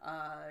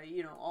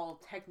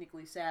 all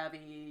technically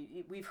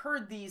savvy. We've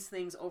heard these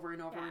things over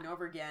and over and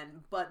over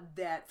again, but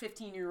that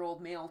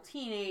 15-year-old male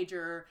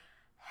teenager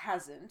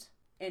hasn't,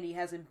 and he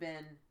hasn't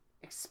been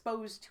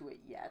exposed to it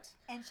yet.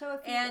 And so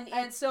if you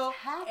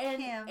attack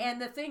him...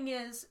 And the thing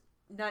is,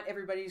 not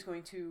everybody's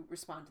going to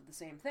respond to the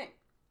same thing.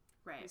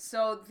 Right.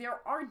 So there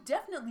are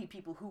definitely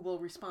people who will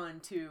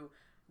respond to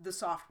the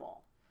softball.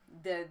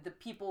 The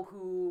people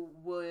who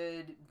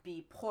would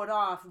be put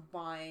off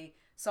by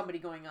somebody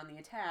going on the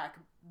attack,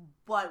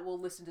 but will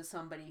listen to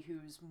somebody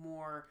who's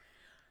more,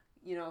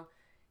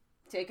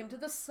 take them to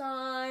the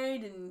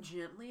side and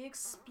gently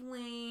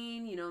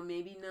explain,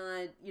 maybe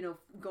not,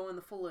 go on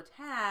the full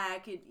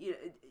attack,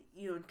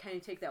 and kind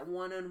of take that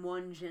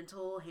one-on-one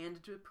gentle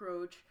handed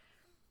approach.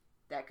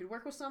 That could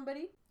work with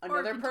somebody.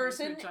 Another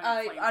person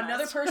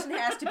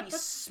has to be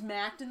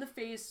smacked in the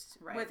face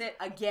with it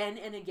again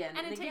and again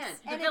and again.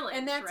 The village,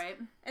 right?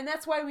 And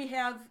that's why we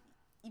have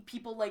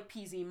people like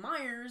P.Z.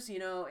 Myers,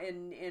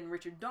 and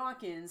Richard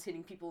Dawkins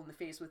hitting people in the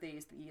face with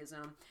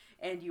atheism,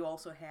 and you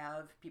also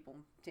have people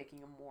taking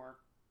a more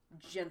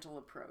gentle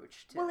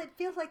approach to. Well, it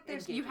feels like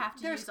there's use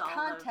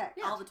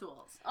all the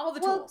tools. All the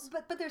tools.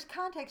 But there's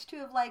context too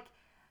of like,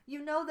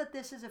 that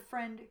this is a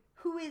friend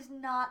who is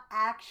not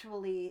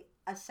actually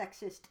a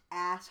sexist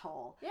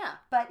asshole. Yeah.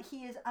 But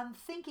he is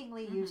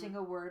unthinkingly using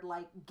a word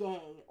like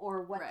gay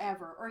or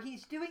whatever. Or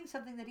he's doing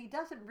something that he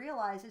doesn't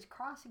realize is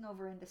crossing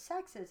over into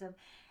sexism.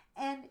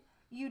 And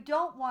you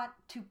don't want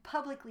to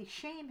publicly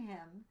shame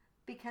him,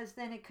 because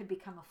then it could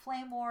become a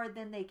flame war.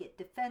 Then they get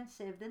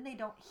defensive. Then they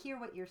don't hear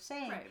what you're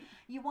saying. Right.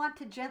 You want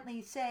to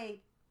gently say,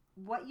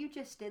 what you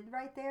just did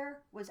right there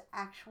was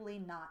actually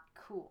not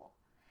cool.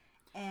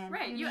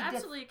 And you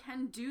absolutely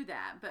can do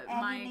that, but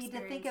my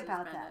experience has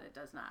been that it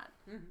does not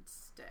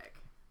stick.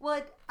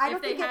 Well,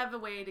 if they have a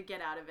way to get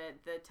out of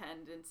it, the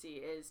tendency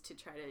is to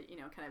try to,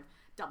 kind of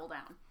double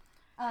down.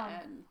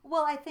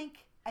 Well, I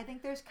think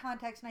there's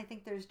context, and I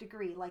think there's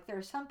degree. Like, there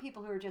are some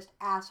people who are just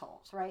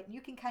assholes, right? And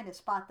you can kind of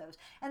spot those.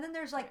 And then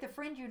there's like the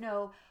friend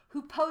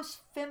who posts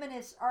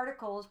feminist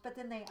articles, but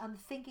then they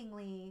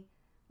unthinkingly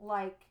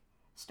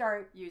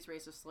use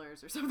racist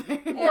slurs or something,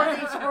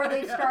 or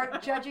they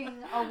start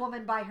judging a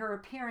woman by her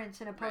appearance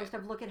in opposed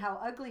of look at how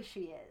ugly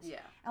she is. Yeah.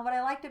 And what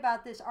I liked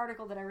about this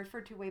article that I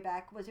referred to way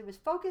back was it was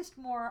focused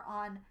more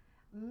on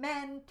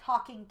men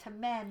talking to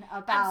men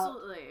about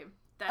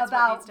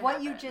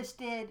what you just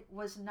did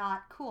was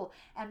not cool.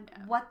 And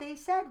what they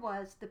said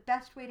was the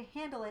best way to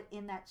handle it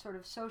in that sort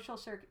of social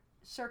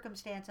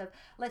circumstance of,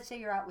 let's say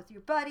you're out with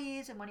your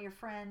buddies and one of your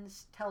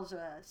friends tells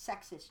a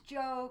sexist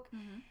joke.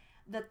 Mm-hmm.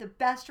 That the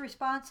best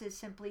response is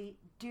simply,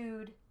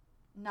 dude,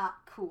 not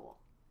cool.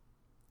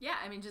 Yeah,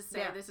 I mean, just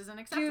say this isn't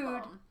acceptable.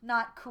 Dude,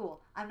 not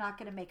cool. I'm not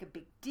going to make a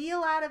big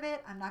deal out of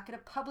it. I'm not going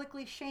to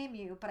publicly shame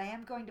you, but I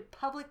am going to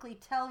publicly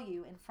tell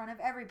you in front of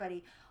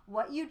everybody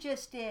what you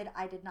just did.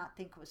 I did not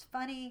think was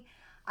funny.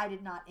 I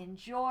did not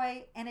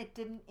enjoy, and it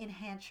didn't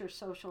enhance your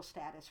social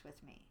status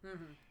with me.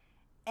 Mm-hmm.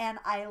 And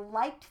I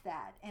liked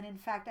that. And in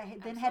fact, I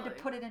then had to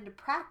Absolutely. put it into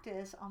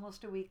practice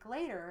almost a week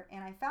later.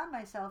 And I found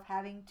myself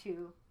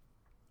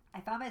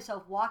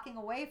walking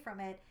away from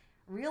it,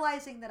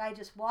 realizing that I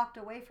just walked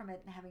away from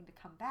it and having to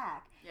come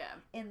back. Yeah.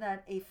 In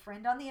that a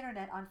friend on the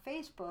internet on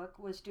Facebook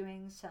was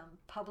doing some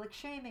public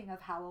shaming of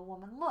how a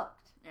woman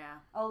looked. Yeah.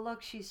 Oh,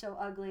 look, she's so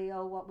ugly.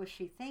 Oh, what was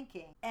she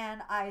thinking?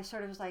 And I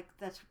sort of was like,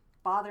 that's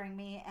bothering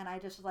me. And I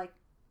just was like,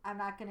 I'm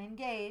not going to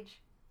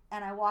engage.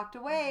 And I walked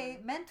away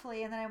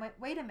mentally. And then I went,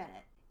 wait a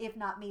minute. If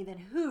not me, then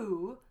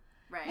who?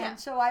 Right. And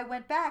so I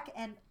went back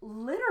and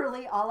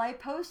literally all I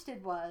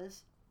posted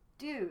was,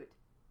 dude,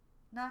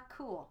 not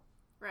cool.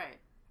 Right.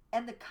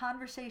 And the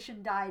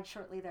conversation died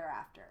shortly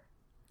thereafter.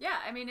 Yeah,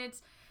 I mean,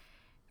 it's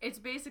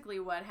basically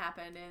what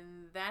happened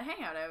in that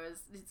hangout.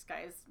 This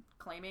guy's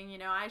claiming, you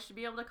know, I should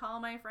be able to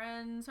call my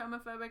friends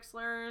homophobic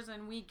slurs,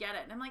 and we get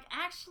it. And I'm like,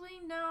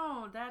 actually,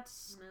 no,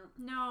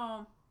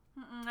 no,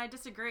 I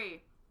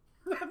disagree.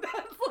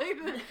 That's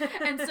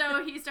like, and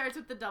so he starts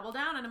with the double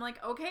down, and I'm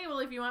like, okay, well,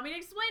 if you want me to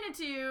explain it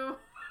to you,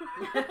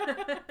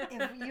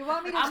 If you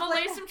want me to I'm gonna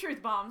lay explain- some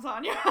truth bombs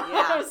on you.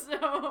 Yeah.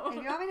 So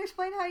If you want me to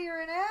explain how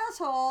you're an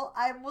asshole,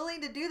 I'm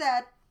willing to do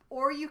that.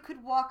 Or you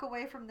could walk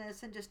away from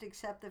this and just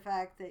accept the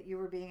fact that you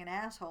were being an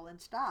asshole and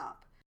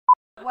stop.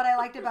 What I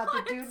liked about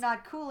the dude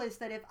not cool is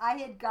that if I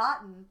had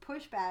gotten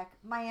pushback,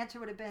 my answer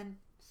would have been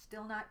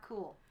still not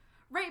cool.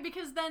 right,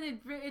 because then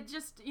it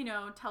just, you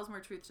know, tells more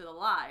truth to the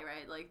lie,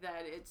 right? Like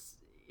that it's,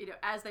 you know,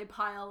 as they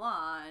pile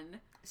on,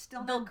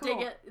 Still they'll not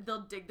cool.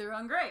 they'll dig their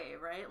own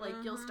grave, right? Like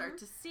you'll start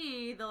to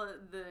see the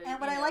And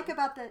what you I know, like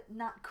about the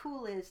not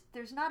cool is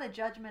there's not a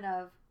judgment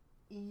of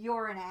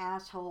you're an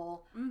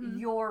asshole,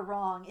 you're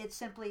wrong. It's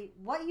simply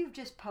what you've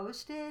just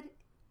posted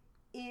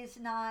is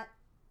not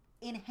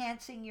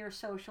enhancing your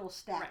social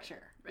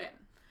stature. right.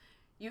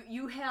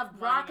 You have Lining any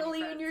broccoli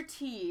in friends. your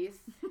teeth.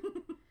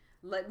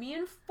 Let me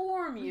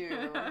inform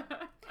you.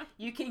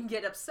 You can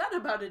get upset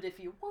about it if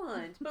you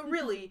want, but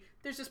really,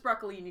 there's just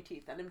broccoli in your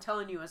teeth, and I'm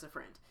telling you as a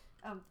friend.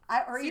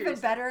 Or even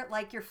Seriously. better,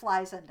 like your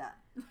flies undone.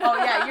 Oh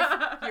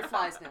yeah, your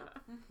flies now.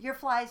 Your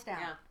flies down.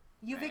 Yeah.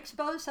 You've Right.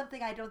 exposed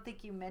something I don't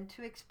think you meant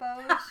to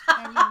expose,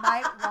 and you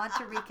might want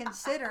to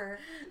reconsider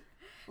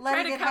Try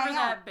letting to it cover hang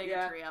that out.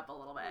 bigotry up a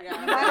little bit.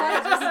 Yeah,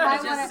 might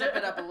just wanna- zip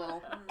it up a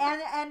little.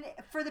 And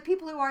for the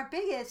people who aren't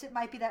bigots, it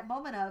might be that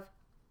moment of,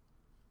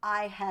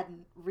 I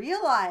hadn't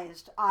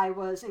realized I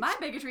was. My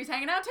bigotry's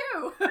hanging out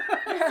too.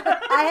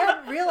 I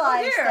hadn't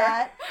realized Here.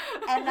 that,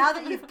 and now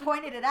that you've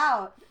pointed it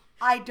out,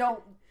 I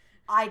don't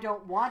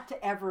want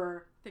to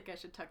ever. I think I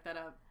should tuck that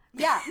up.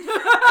 Yeah.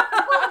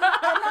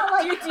 I'm not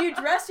like, Do you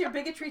dress your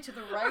bigotry to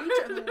the right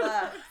or the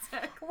left?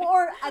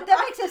 or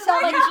that makes it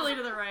sound like Usually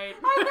to the right.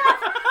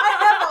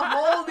 I have a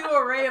whole new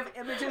array of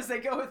images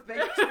that go with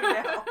bigotry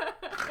now.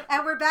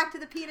 And we're back to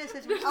the penis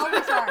as we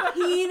always are.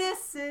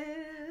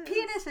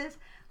 Penises.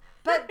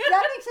 But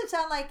that makes it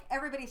sound like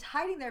everybody's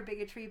hiding their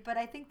bigotry, but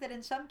I think that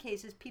in some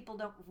cases people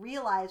don't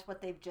realize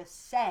what they've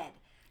just said.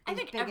 I is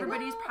think bigoted.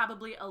 everybody's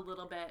probably a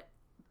little bit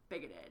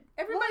bigoted.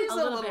 Everybody's A a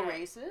little little bit.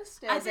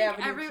 racist, I as think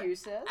Avenue Q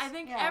says. I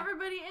think Yeah.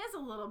 everybody is a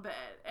little bit.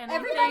 And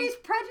Everybody's I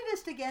think,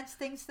 prejudiced against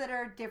things that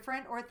are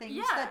different or things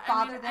yeah, that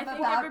bother I mean, them I think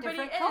about everybody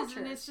different is, cultures.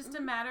 and it's just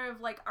a matter of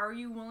like, are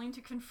you willing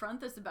to confront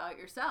this about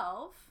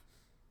yourself,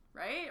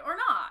 right, or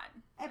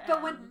not?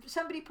 But when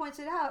somebody points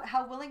it out,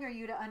 how willing are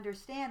you to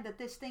understand that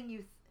this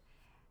thing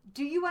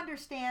do you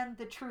understand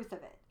the truth of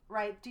it,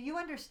 right? Do you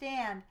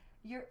understand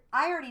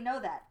I already know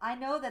that. I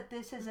know that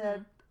this is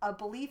a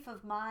belief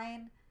of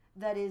mine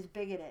that is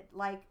bigoted.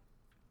 Like,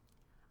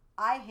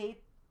 I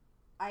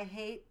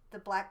hate the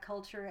black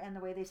culture and the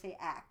way they say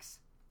axe.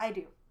 I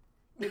do.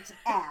 It's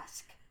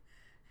ask.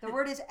 The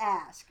word is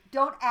ask.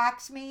 Don't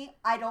axe me.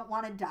 I don't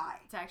want to die.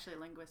 It's actually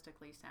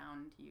linguistically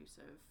sound use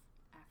of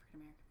African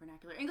American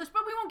vernacular English,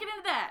 but we won't get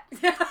into that.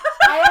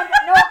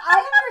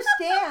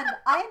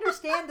 I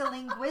understand the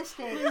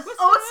linguistics.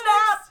 Oh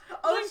snap!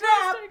 Oh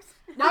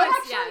snap! No, I it's,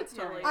 actually- yeah, it's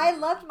totally I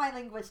loved my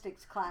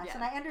linguistics class, Yeah.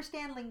 and I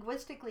understand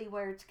linguistically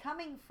where it's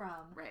coming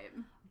from, right.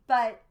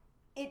 but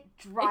it It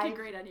can drives.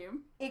 grate on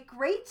you. It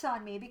grates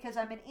on me because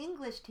I'm an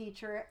English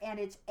teacher and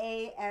it's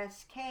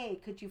ASK.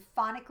 Could you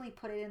phonically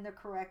put it in the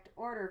correct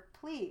order,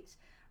 please?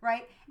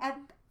 Right?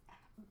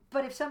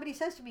 But if somebody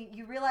says to me,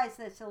 you realize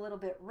that's a little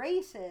bit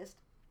racist,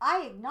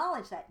 I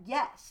acknowledge that.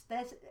 Yes,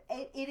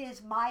 it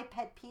is my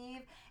pet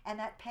peeve, and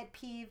that pet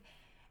peeve,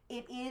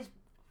 it is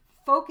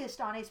focused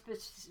on a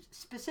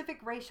specific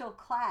racial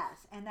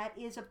class, and that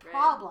is a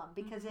problem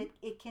because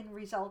it can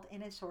result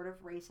in a sort of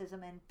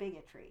racism and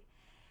bigotry.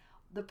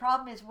 The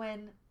problem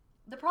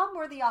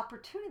or the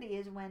opportunity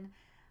is when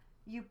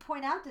you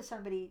point out to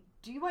somebody,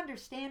 do you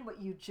understand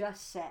what you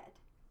just said?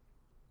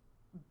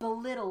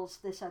 Belittles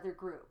this other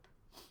group.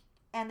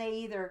 And they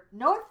either,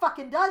 no it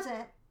fucking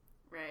doesn't.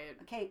 Right.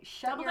 Okay,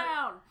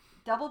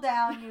 Double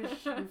down.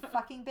 you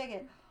fucking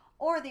bigot.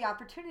 Or the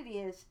opportunity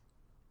is,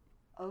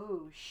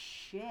 oh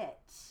shit.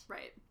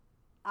 Right.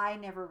 I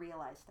never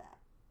realized that.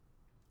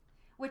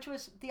 Which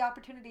was the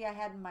opportunity I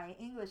had in my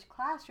English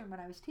classroom when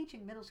I was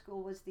teaching middle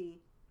school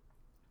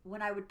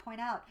when I would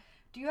point out,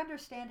 do you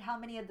understand how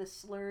many of the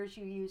slurs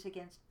you use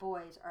against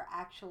boys are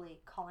actually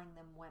calling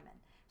them women?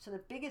 So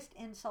the biggest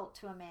insult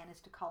to a man is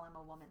to call him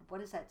a woman.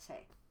 What does that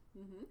say?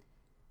 Mm-hmm.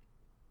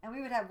 And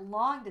we would have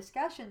long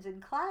discussions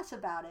in class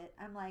about it.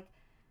 I'm like,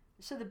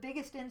 so the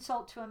biggest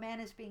insult to a man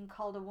is being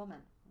called a woman.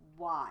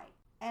 Why?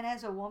 And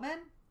as a woman,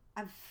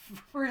 I'm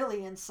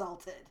really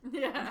insulted.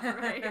 Yeah,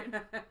 right.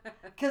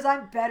 Because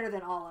I'm better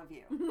than all of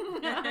you.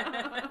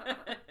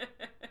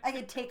 I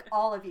could take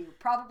all of you,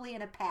 probably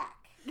in a pack.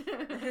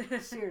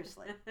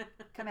 Seriously.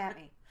 Come at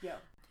me. Yo.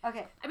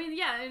 Okay. I mean,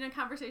 yeah, in a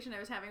conversation I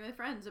was having with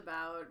friends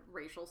about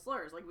racial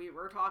slurs, like we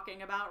were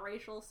talking about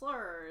racial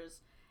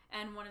slurs,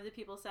 and one of the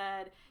people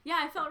said, "Yeah,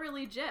 I felt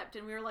really gypped,"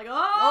 and we were like,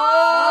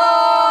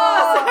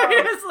 "Oh!" So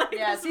it was like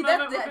yeah, this see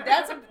moment where-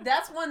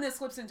 that's one that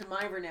slips into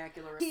my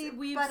vernacular.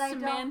 We've But I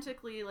don't-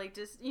 semantically like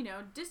just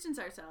distance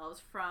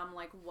ourselves from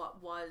like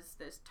what was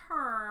this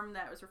term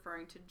that was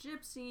referring to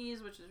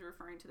gypsies, which is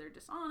referring to their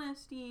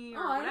dishonesty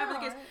or Oh, I whatever the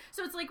know. case.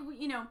 So it's like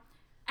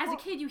as a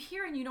kid you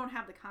hear it and you don't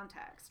have the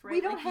context, right?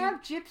 We don't Like,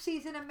 have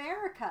gypsies in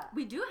America.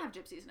 We do have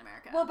gypsies in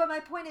America. Well, but my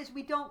point is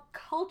we don't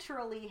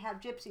culturally have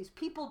gypsies.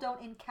 People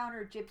don't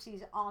encounter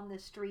gypsies on the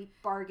street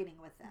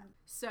bargaining with them.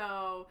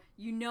 So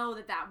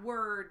that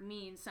word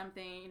means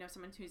something,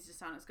 someone who's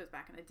dishonest goes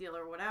back in a deal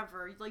or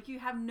whatever. Like you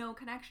have no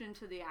connection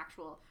to the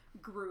actual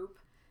group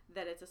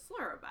that it's a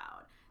slur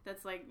about.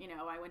 That's like,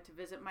 I went to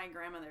visit my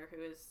grandmother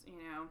who is,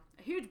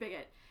 a huge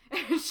bigot.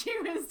 And she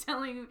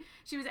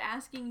was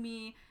asking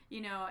me,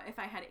 if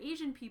I had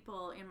Asian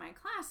people in my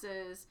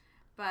classes,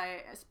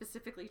 by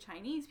specifically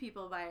Chinese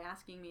people, by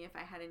asking me if I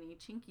had any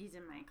chinkies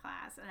in my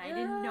class. And I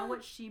didn't know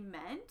what she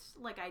meant.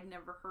 Like, I'd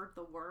never heard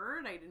the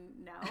word. I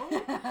didn't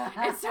know.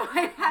 And so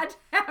I had to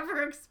have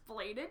her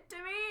explain it to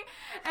me.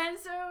 And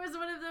so it was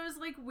one of those,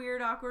 like,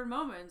 weird, awkward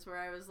moments where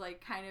I was,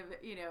 like, kind of,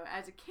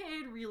 as a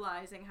kid,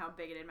 realizing how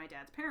bigoted my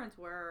dad's parents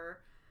were.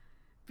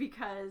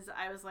 Because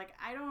I was like,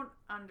 I don't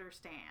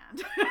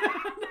understand.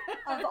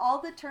 Of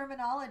all the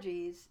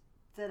terminologies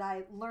that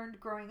I learned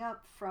growing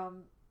up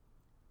from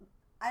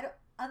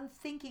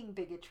unthinking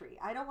bigotry.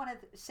 I don't want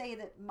to say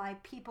that my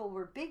people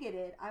were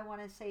bigoted. I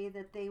want to say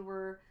that they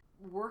were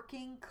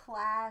working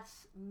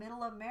class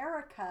middle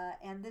America,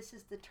 and this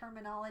is the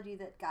terminology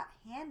that got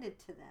handed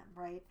to them,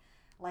 right?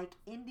 Like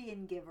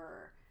Indian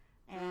giver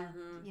and,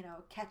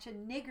 catch a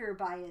nigger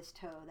by his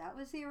toe. That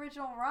was the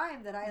original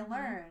rhyme that I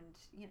learned.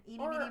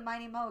 Eeny, meeny,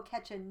 miny, mo,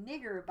 catch a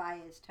nigger by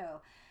his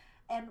toe.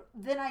 And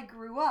then I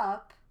grew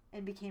up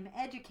and became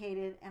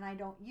educated, and I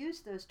don't use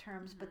those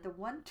terms, but the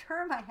one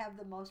term I have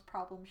the most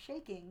problem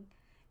shaking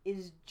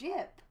is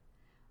gyp,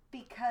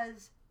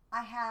 because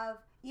I have,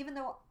 even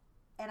though,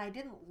 and I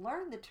didn't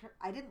learn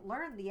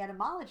the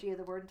etymology of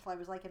the word until I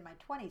was like in my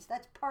 20s.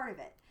 That's part of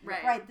it.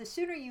 Right. The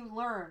sooner you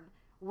learn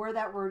where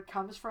that word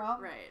comes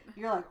from,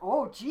 you're like,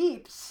 oh,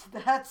 jeeps,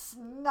 that's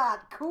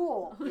not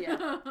cool.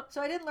 Yeah.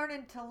 So I didn't learn it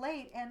until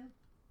late, and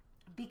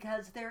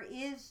because there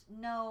is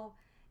no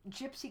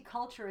gypsy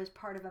culture is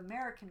part of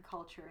American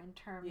culture in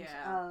terms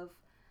of,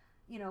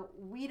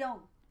 we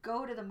don't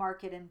go to the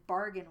market and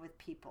bargain with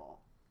people.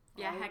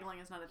 Yeah, right? haggling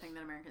is not a thing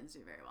that Americans do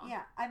very well.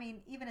 Yeah, I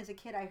mean, even as a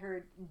kid, I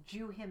heard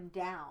Jew him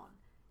down.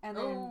 And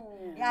then,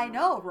 yeah, I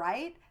know,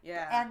 right?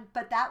 Yeah.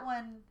 But that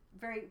one,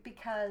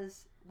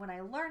 because when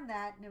I learned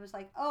that, and it was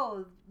like,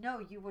 oh, no,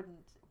 you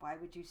wouldn't, why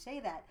would you say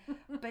that?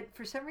 But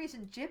for some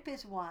reason, gyp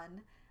is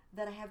one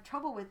that I have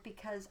trouble with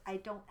because I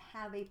don't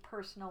have a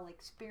personal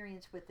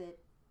experience with it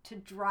to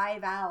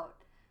drive out.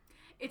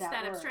 It's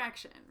that word.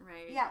 Abstraction,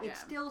 right? Yeah, it's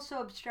still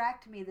so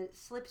abstract to me that it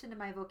slips into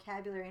my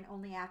vocabulary, and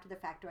only after the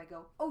fact do I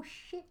go, oh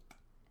shit.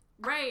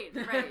 Right.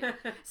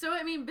 So,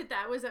 I mean, but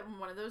that was at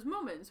one of those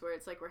moments where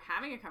it's like we're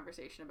having a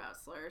conversation about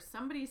slurs.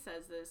 Somebody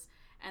says this,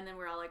 and then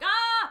we're all like,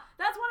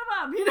 that's one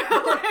of them,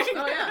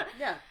 Oh,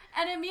 yeah.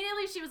 And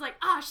immediately she was like,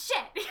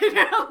 shit,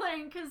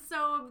 because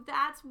so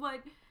that's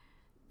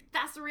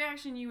the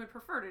reaction you would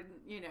prefer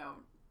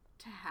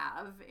to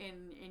have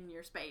in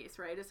your space,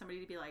 right? Is somebody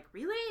to be like,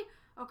 really?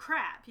 Oh,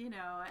 crap,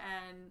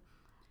 and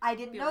I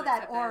didn't know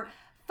that, or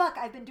fuck,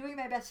 I've been doing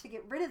my best to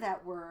get rid of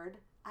that word.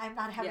 I'm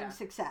not having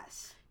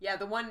success. Yeah,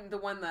 the one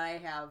that I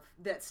have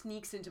that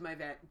sneaks into my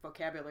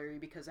vocabulary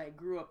because I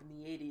grew up in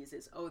the 80s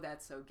is, oh,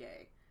 that's so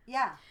gay.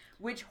 Yeah.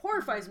 Which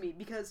horrifies me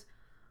because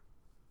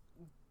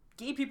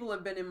gay people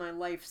have been in my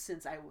life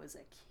since I was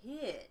a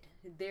kid.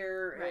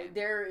 There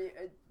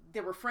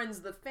were friends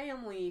of the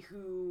family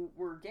who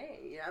were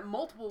gay,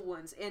 multiple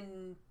ones,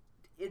 and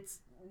it's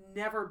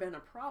never been a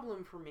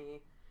problem for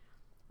me.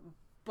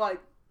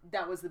 But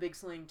that was the big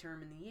slang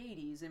term in the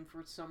 80s, and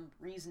for some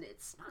reason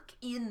it snuck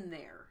in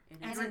there.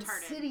 And it's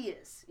retarded.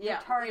 Insidious. Yeah,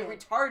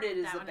 Retarded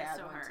is that a one bad is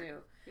so one, hard. too.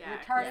 Yeah,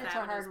 Retarded's that a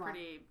one hard is one.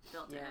 pretty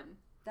built in.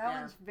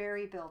 That one's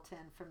very built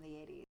in from the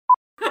 80s.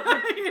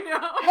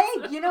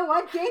 Hey, you know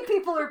what? Gay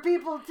people are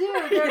people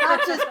too. They're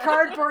not just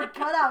cardboard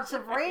cutouts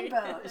of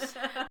rainbows.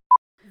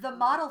 the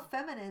model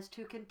feminist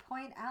who can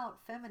point out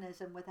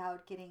feminism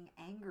without getting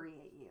angry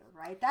at you,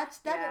 right?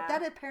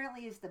 That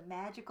apparently is the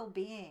magical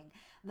being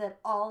that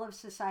all of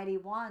society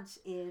wants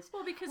is,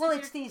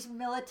 it's these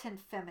militant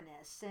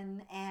feminists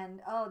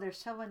and oh, they're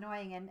so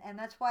annoying, and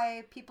that's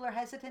why people are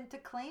hesitant to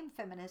claim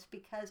feminist,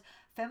 because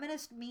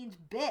feminist means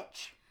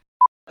bitch.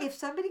 If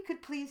somebody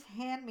could please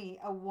hand me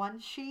a one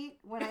sheet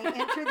when I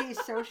enter these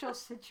social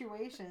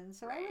situations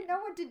so I would know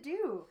what to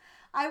do,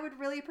 I would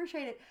really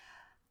appreciate it.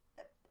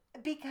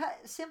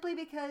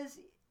 Because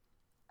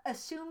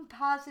assume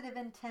positive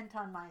intent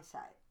on my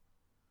side.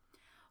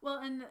 Well,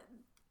 and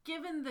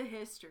given the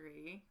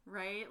history,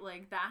 right,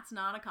 like that's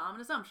not a common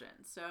assumption.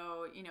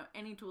 So,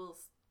 any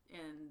tools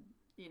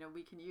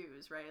we can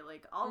use, right?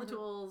 Like all the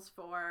tools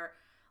for,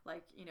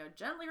 like,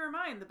 gently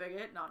remind the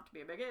bigot not to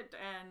be a bigot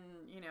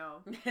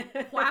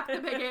and, whap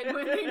the bigot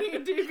when they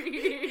need to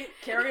be.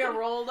 Carry a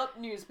rolled up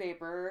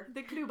newspaper.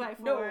 The clue by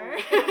 4.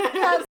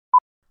 No.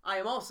 I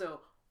am also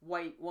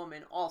white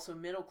woman, also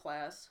middle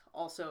class,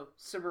 also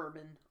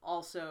suburban,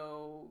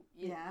 also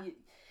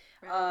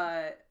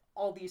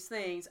all these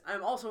things.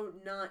 I'm also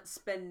not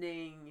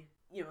spending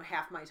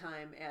half my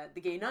time at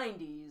the gay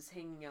 90s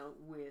hanging out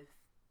with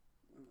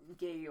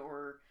gay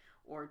or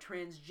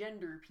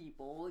transgender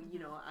people.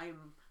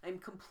 I'm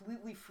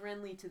completely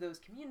friendly to those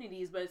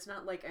communities, but it's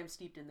not like I'm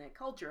steeped in that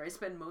culture. I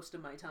spend most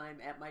of my time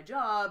at my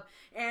job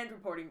and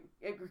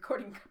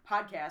recording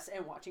podcasts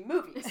and watching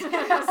movies. So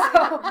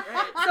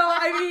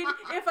I mean,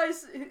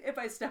 if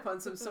I step on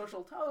some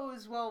social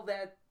toes, well,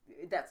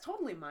 that's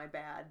totally my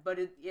bad. But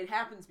it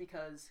happens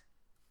because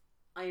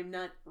I am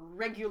not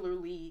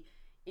regularly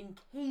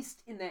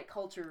encased in that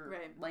culture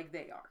like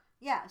they are.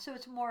 Yeah, so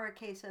it's more a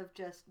case of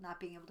just not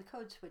being able to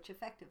code switch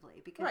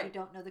effectively because you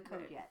don't know the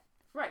code yet.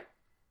 Right.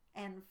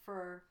 And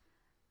for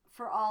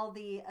all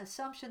the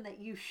assumption that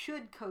you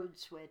should code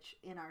switch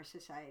in our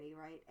society,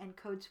 right? And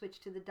code switch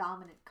to the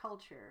dominant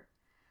culture.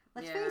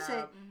 Let's face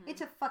it,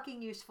 it's a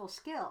fucking useful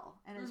skill.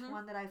 And it's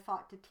one that I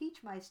fought to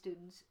teach my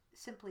students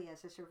simply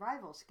as a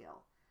survival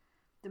skill.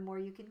 The more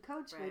you can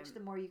code switch,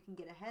 the more you can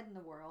get ahead in the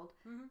world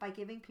by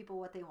giving people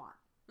what they want.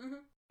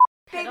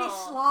 Baby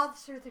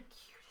sloths are the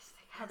cutest.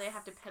 How they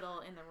have to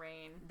piddle in the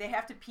rain. They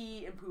have to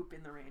pee and poop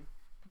in the rain.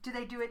 Do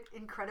they do it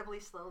incredibly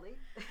slowly?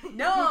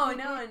 No.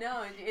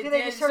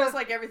 It's just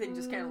like everything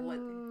just kind of lit.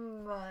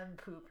 I'm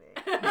pooping.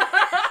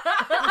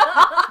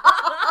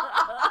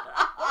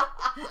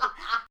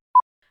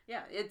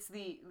 Yeah, it's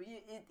the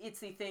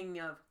thing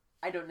of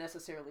I don't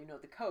necessarily know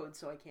the code,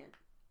 so I can't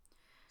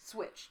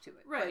switch to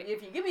it. Right. But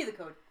if you give me the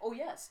code, oh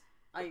yes,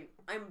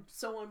 I'm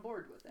so on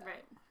board with that.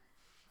 Right.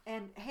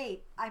 And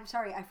hey, I'm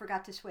sorry, I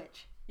forgot to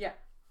switch. Yeah.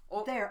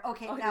 Oh, there.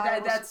 Okay. Oh,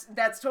 now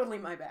that's totally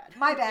my bad.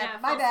 My bad. Yeah,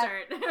 my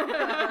bad.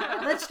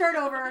 Start. Let's start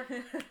over.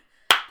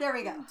 There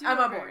we go. I'm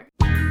on board.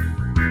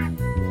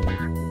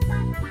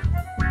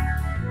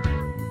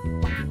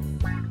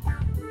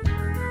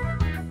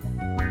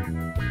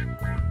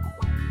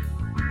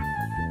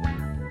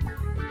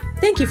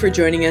 Thank you for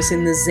joining us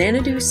in the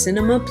Xanadu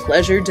Cinema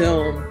Pleasure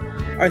Dome.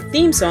 Our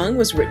theme song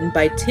was written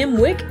by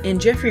Tim Wick and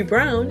Jeffrey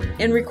Brown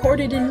and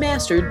recorded and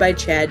mastered by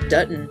Chad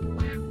Dutton.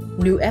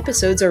 New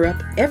episodes are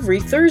up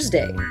every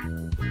Thursday.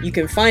 You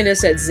can find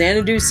us at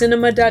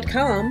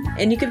xanaducinema.com,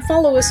 and you can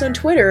follow us on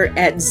Twitter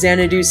at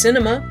Xanadu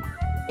Cinema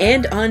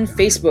and on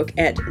Facebook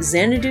at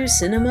Xanadu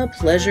Cinema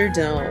Pleasure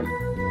Dome.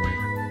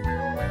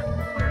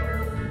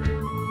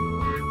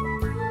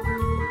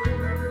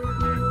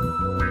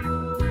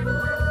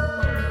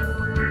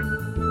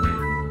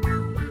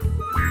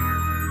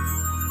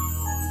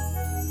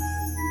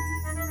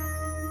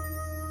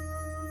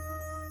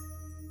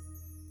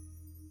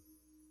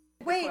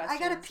 Wait, I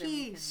gotta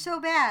pee so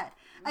bad.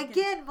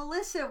 Again,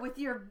 Melissa, with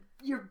your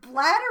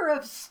bladder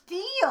of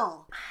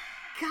steel.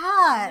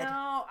 God.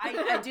 No,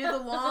 I do the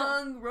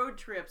long road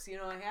trips.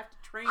 I have to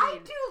train. I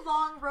do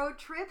long road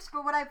trips,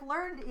 but what I've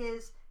learned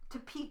is to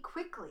pee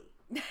quickly.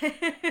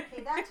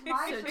 Okay, that's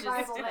my So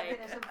survival just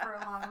mechanism for a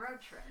long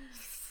road trip.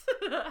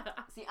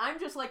 See, I'm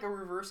just like a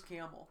reverse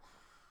camel.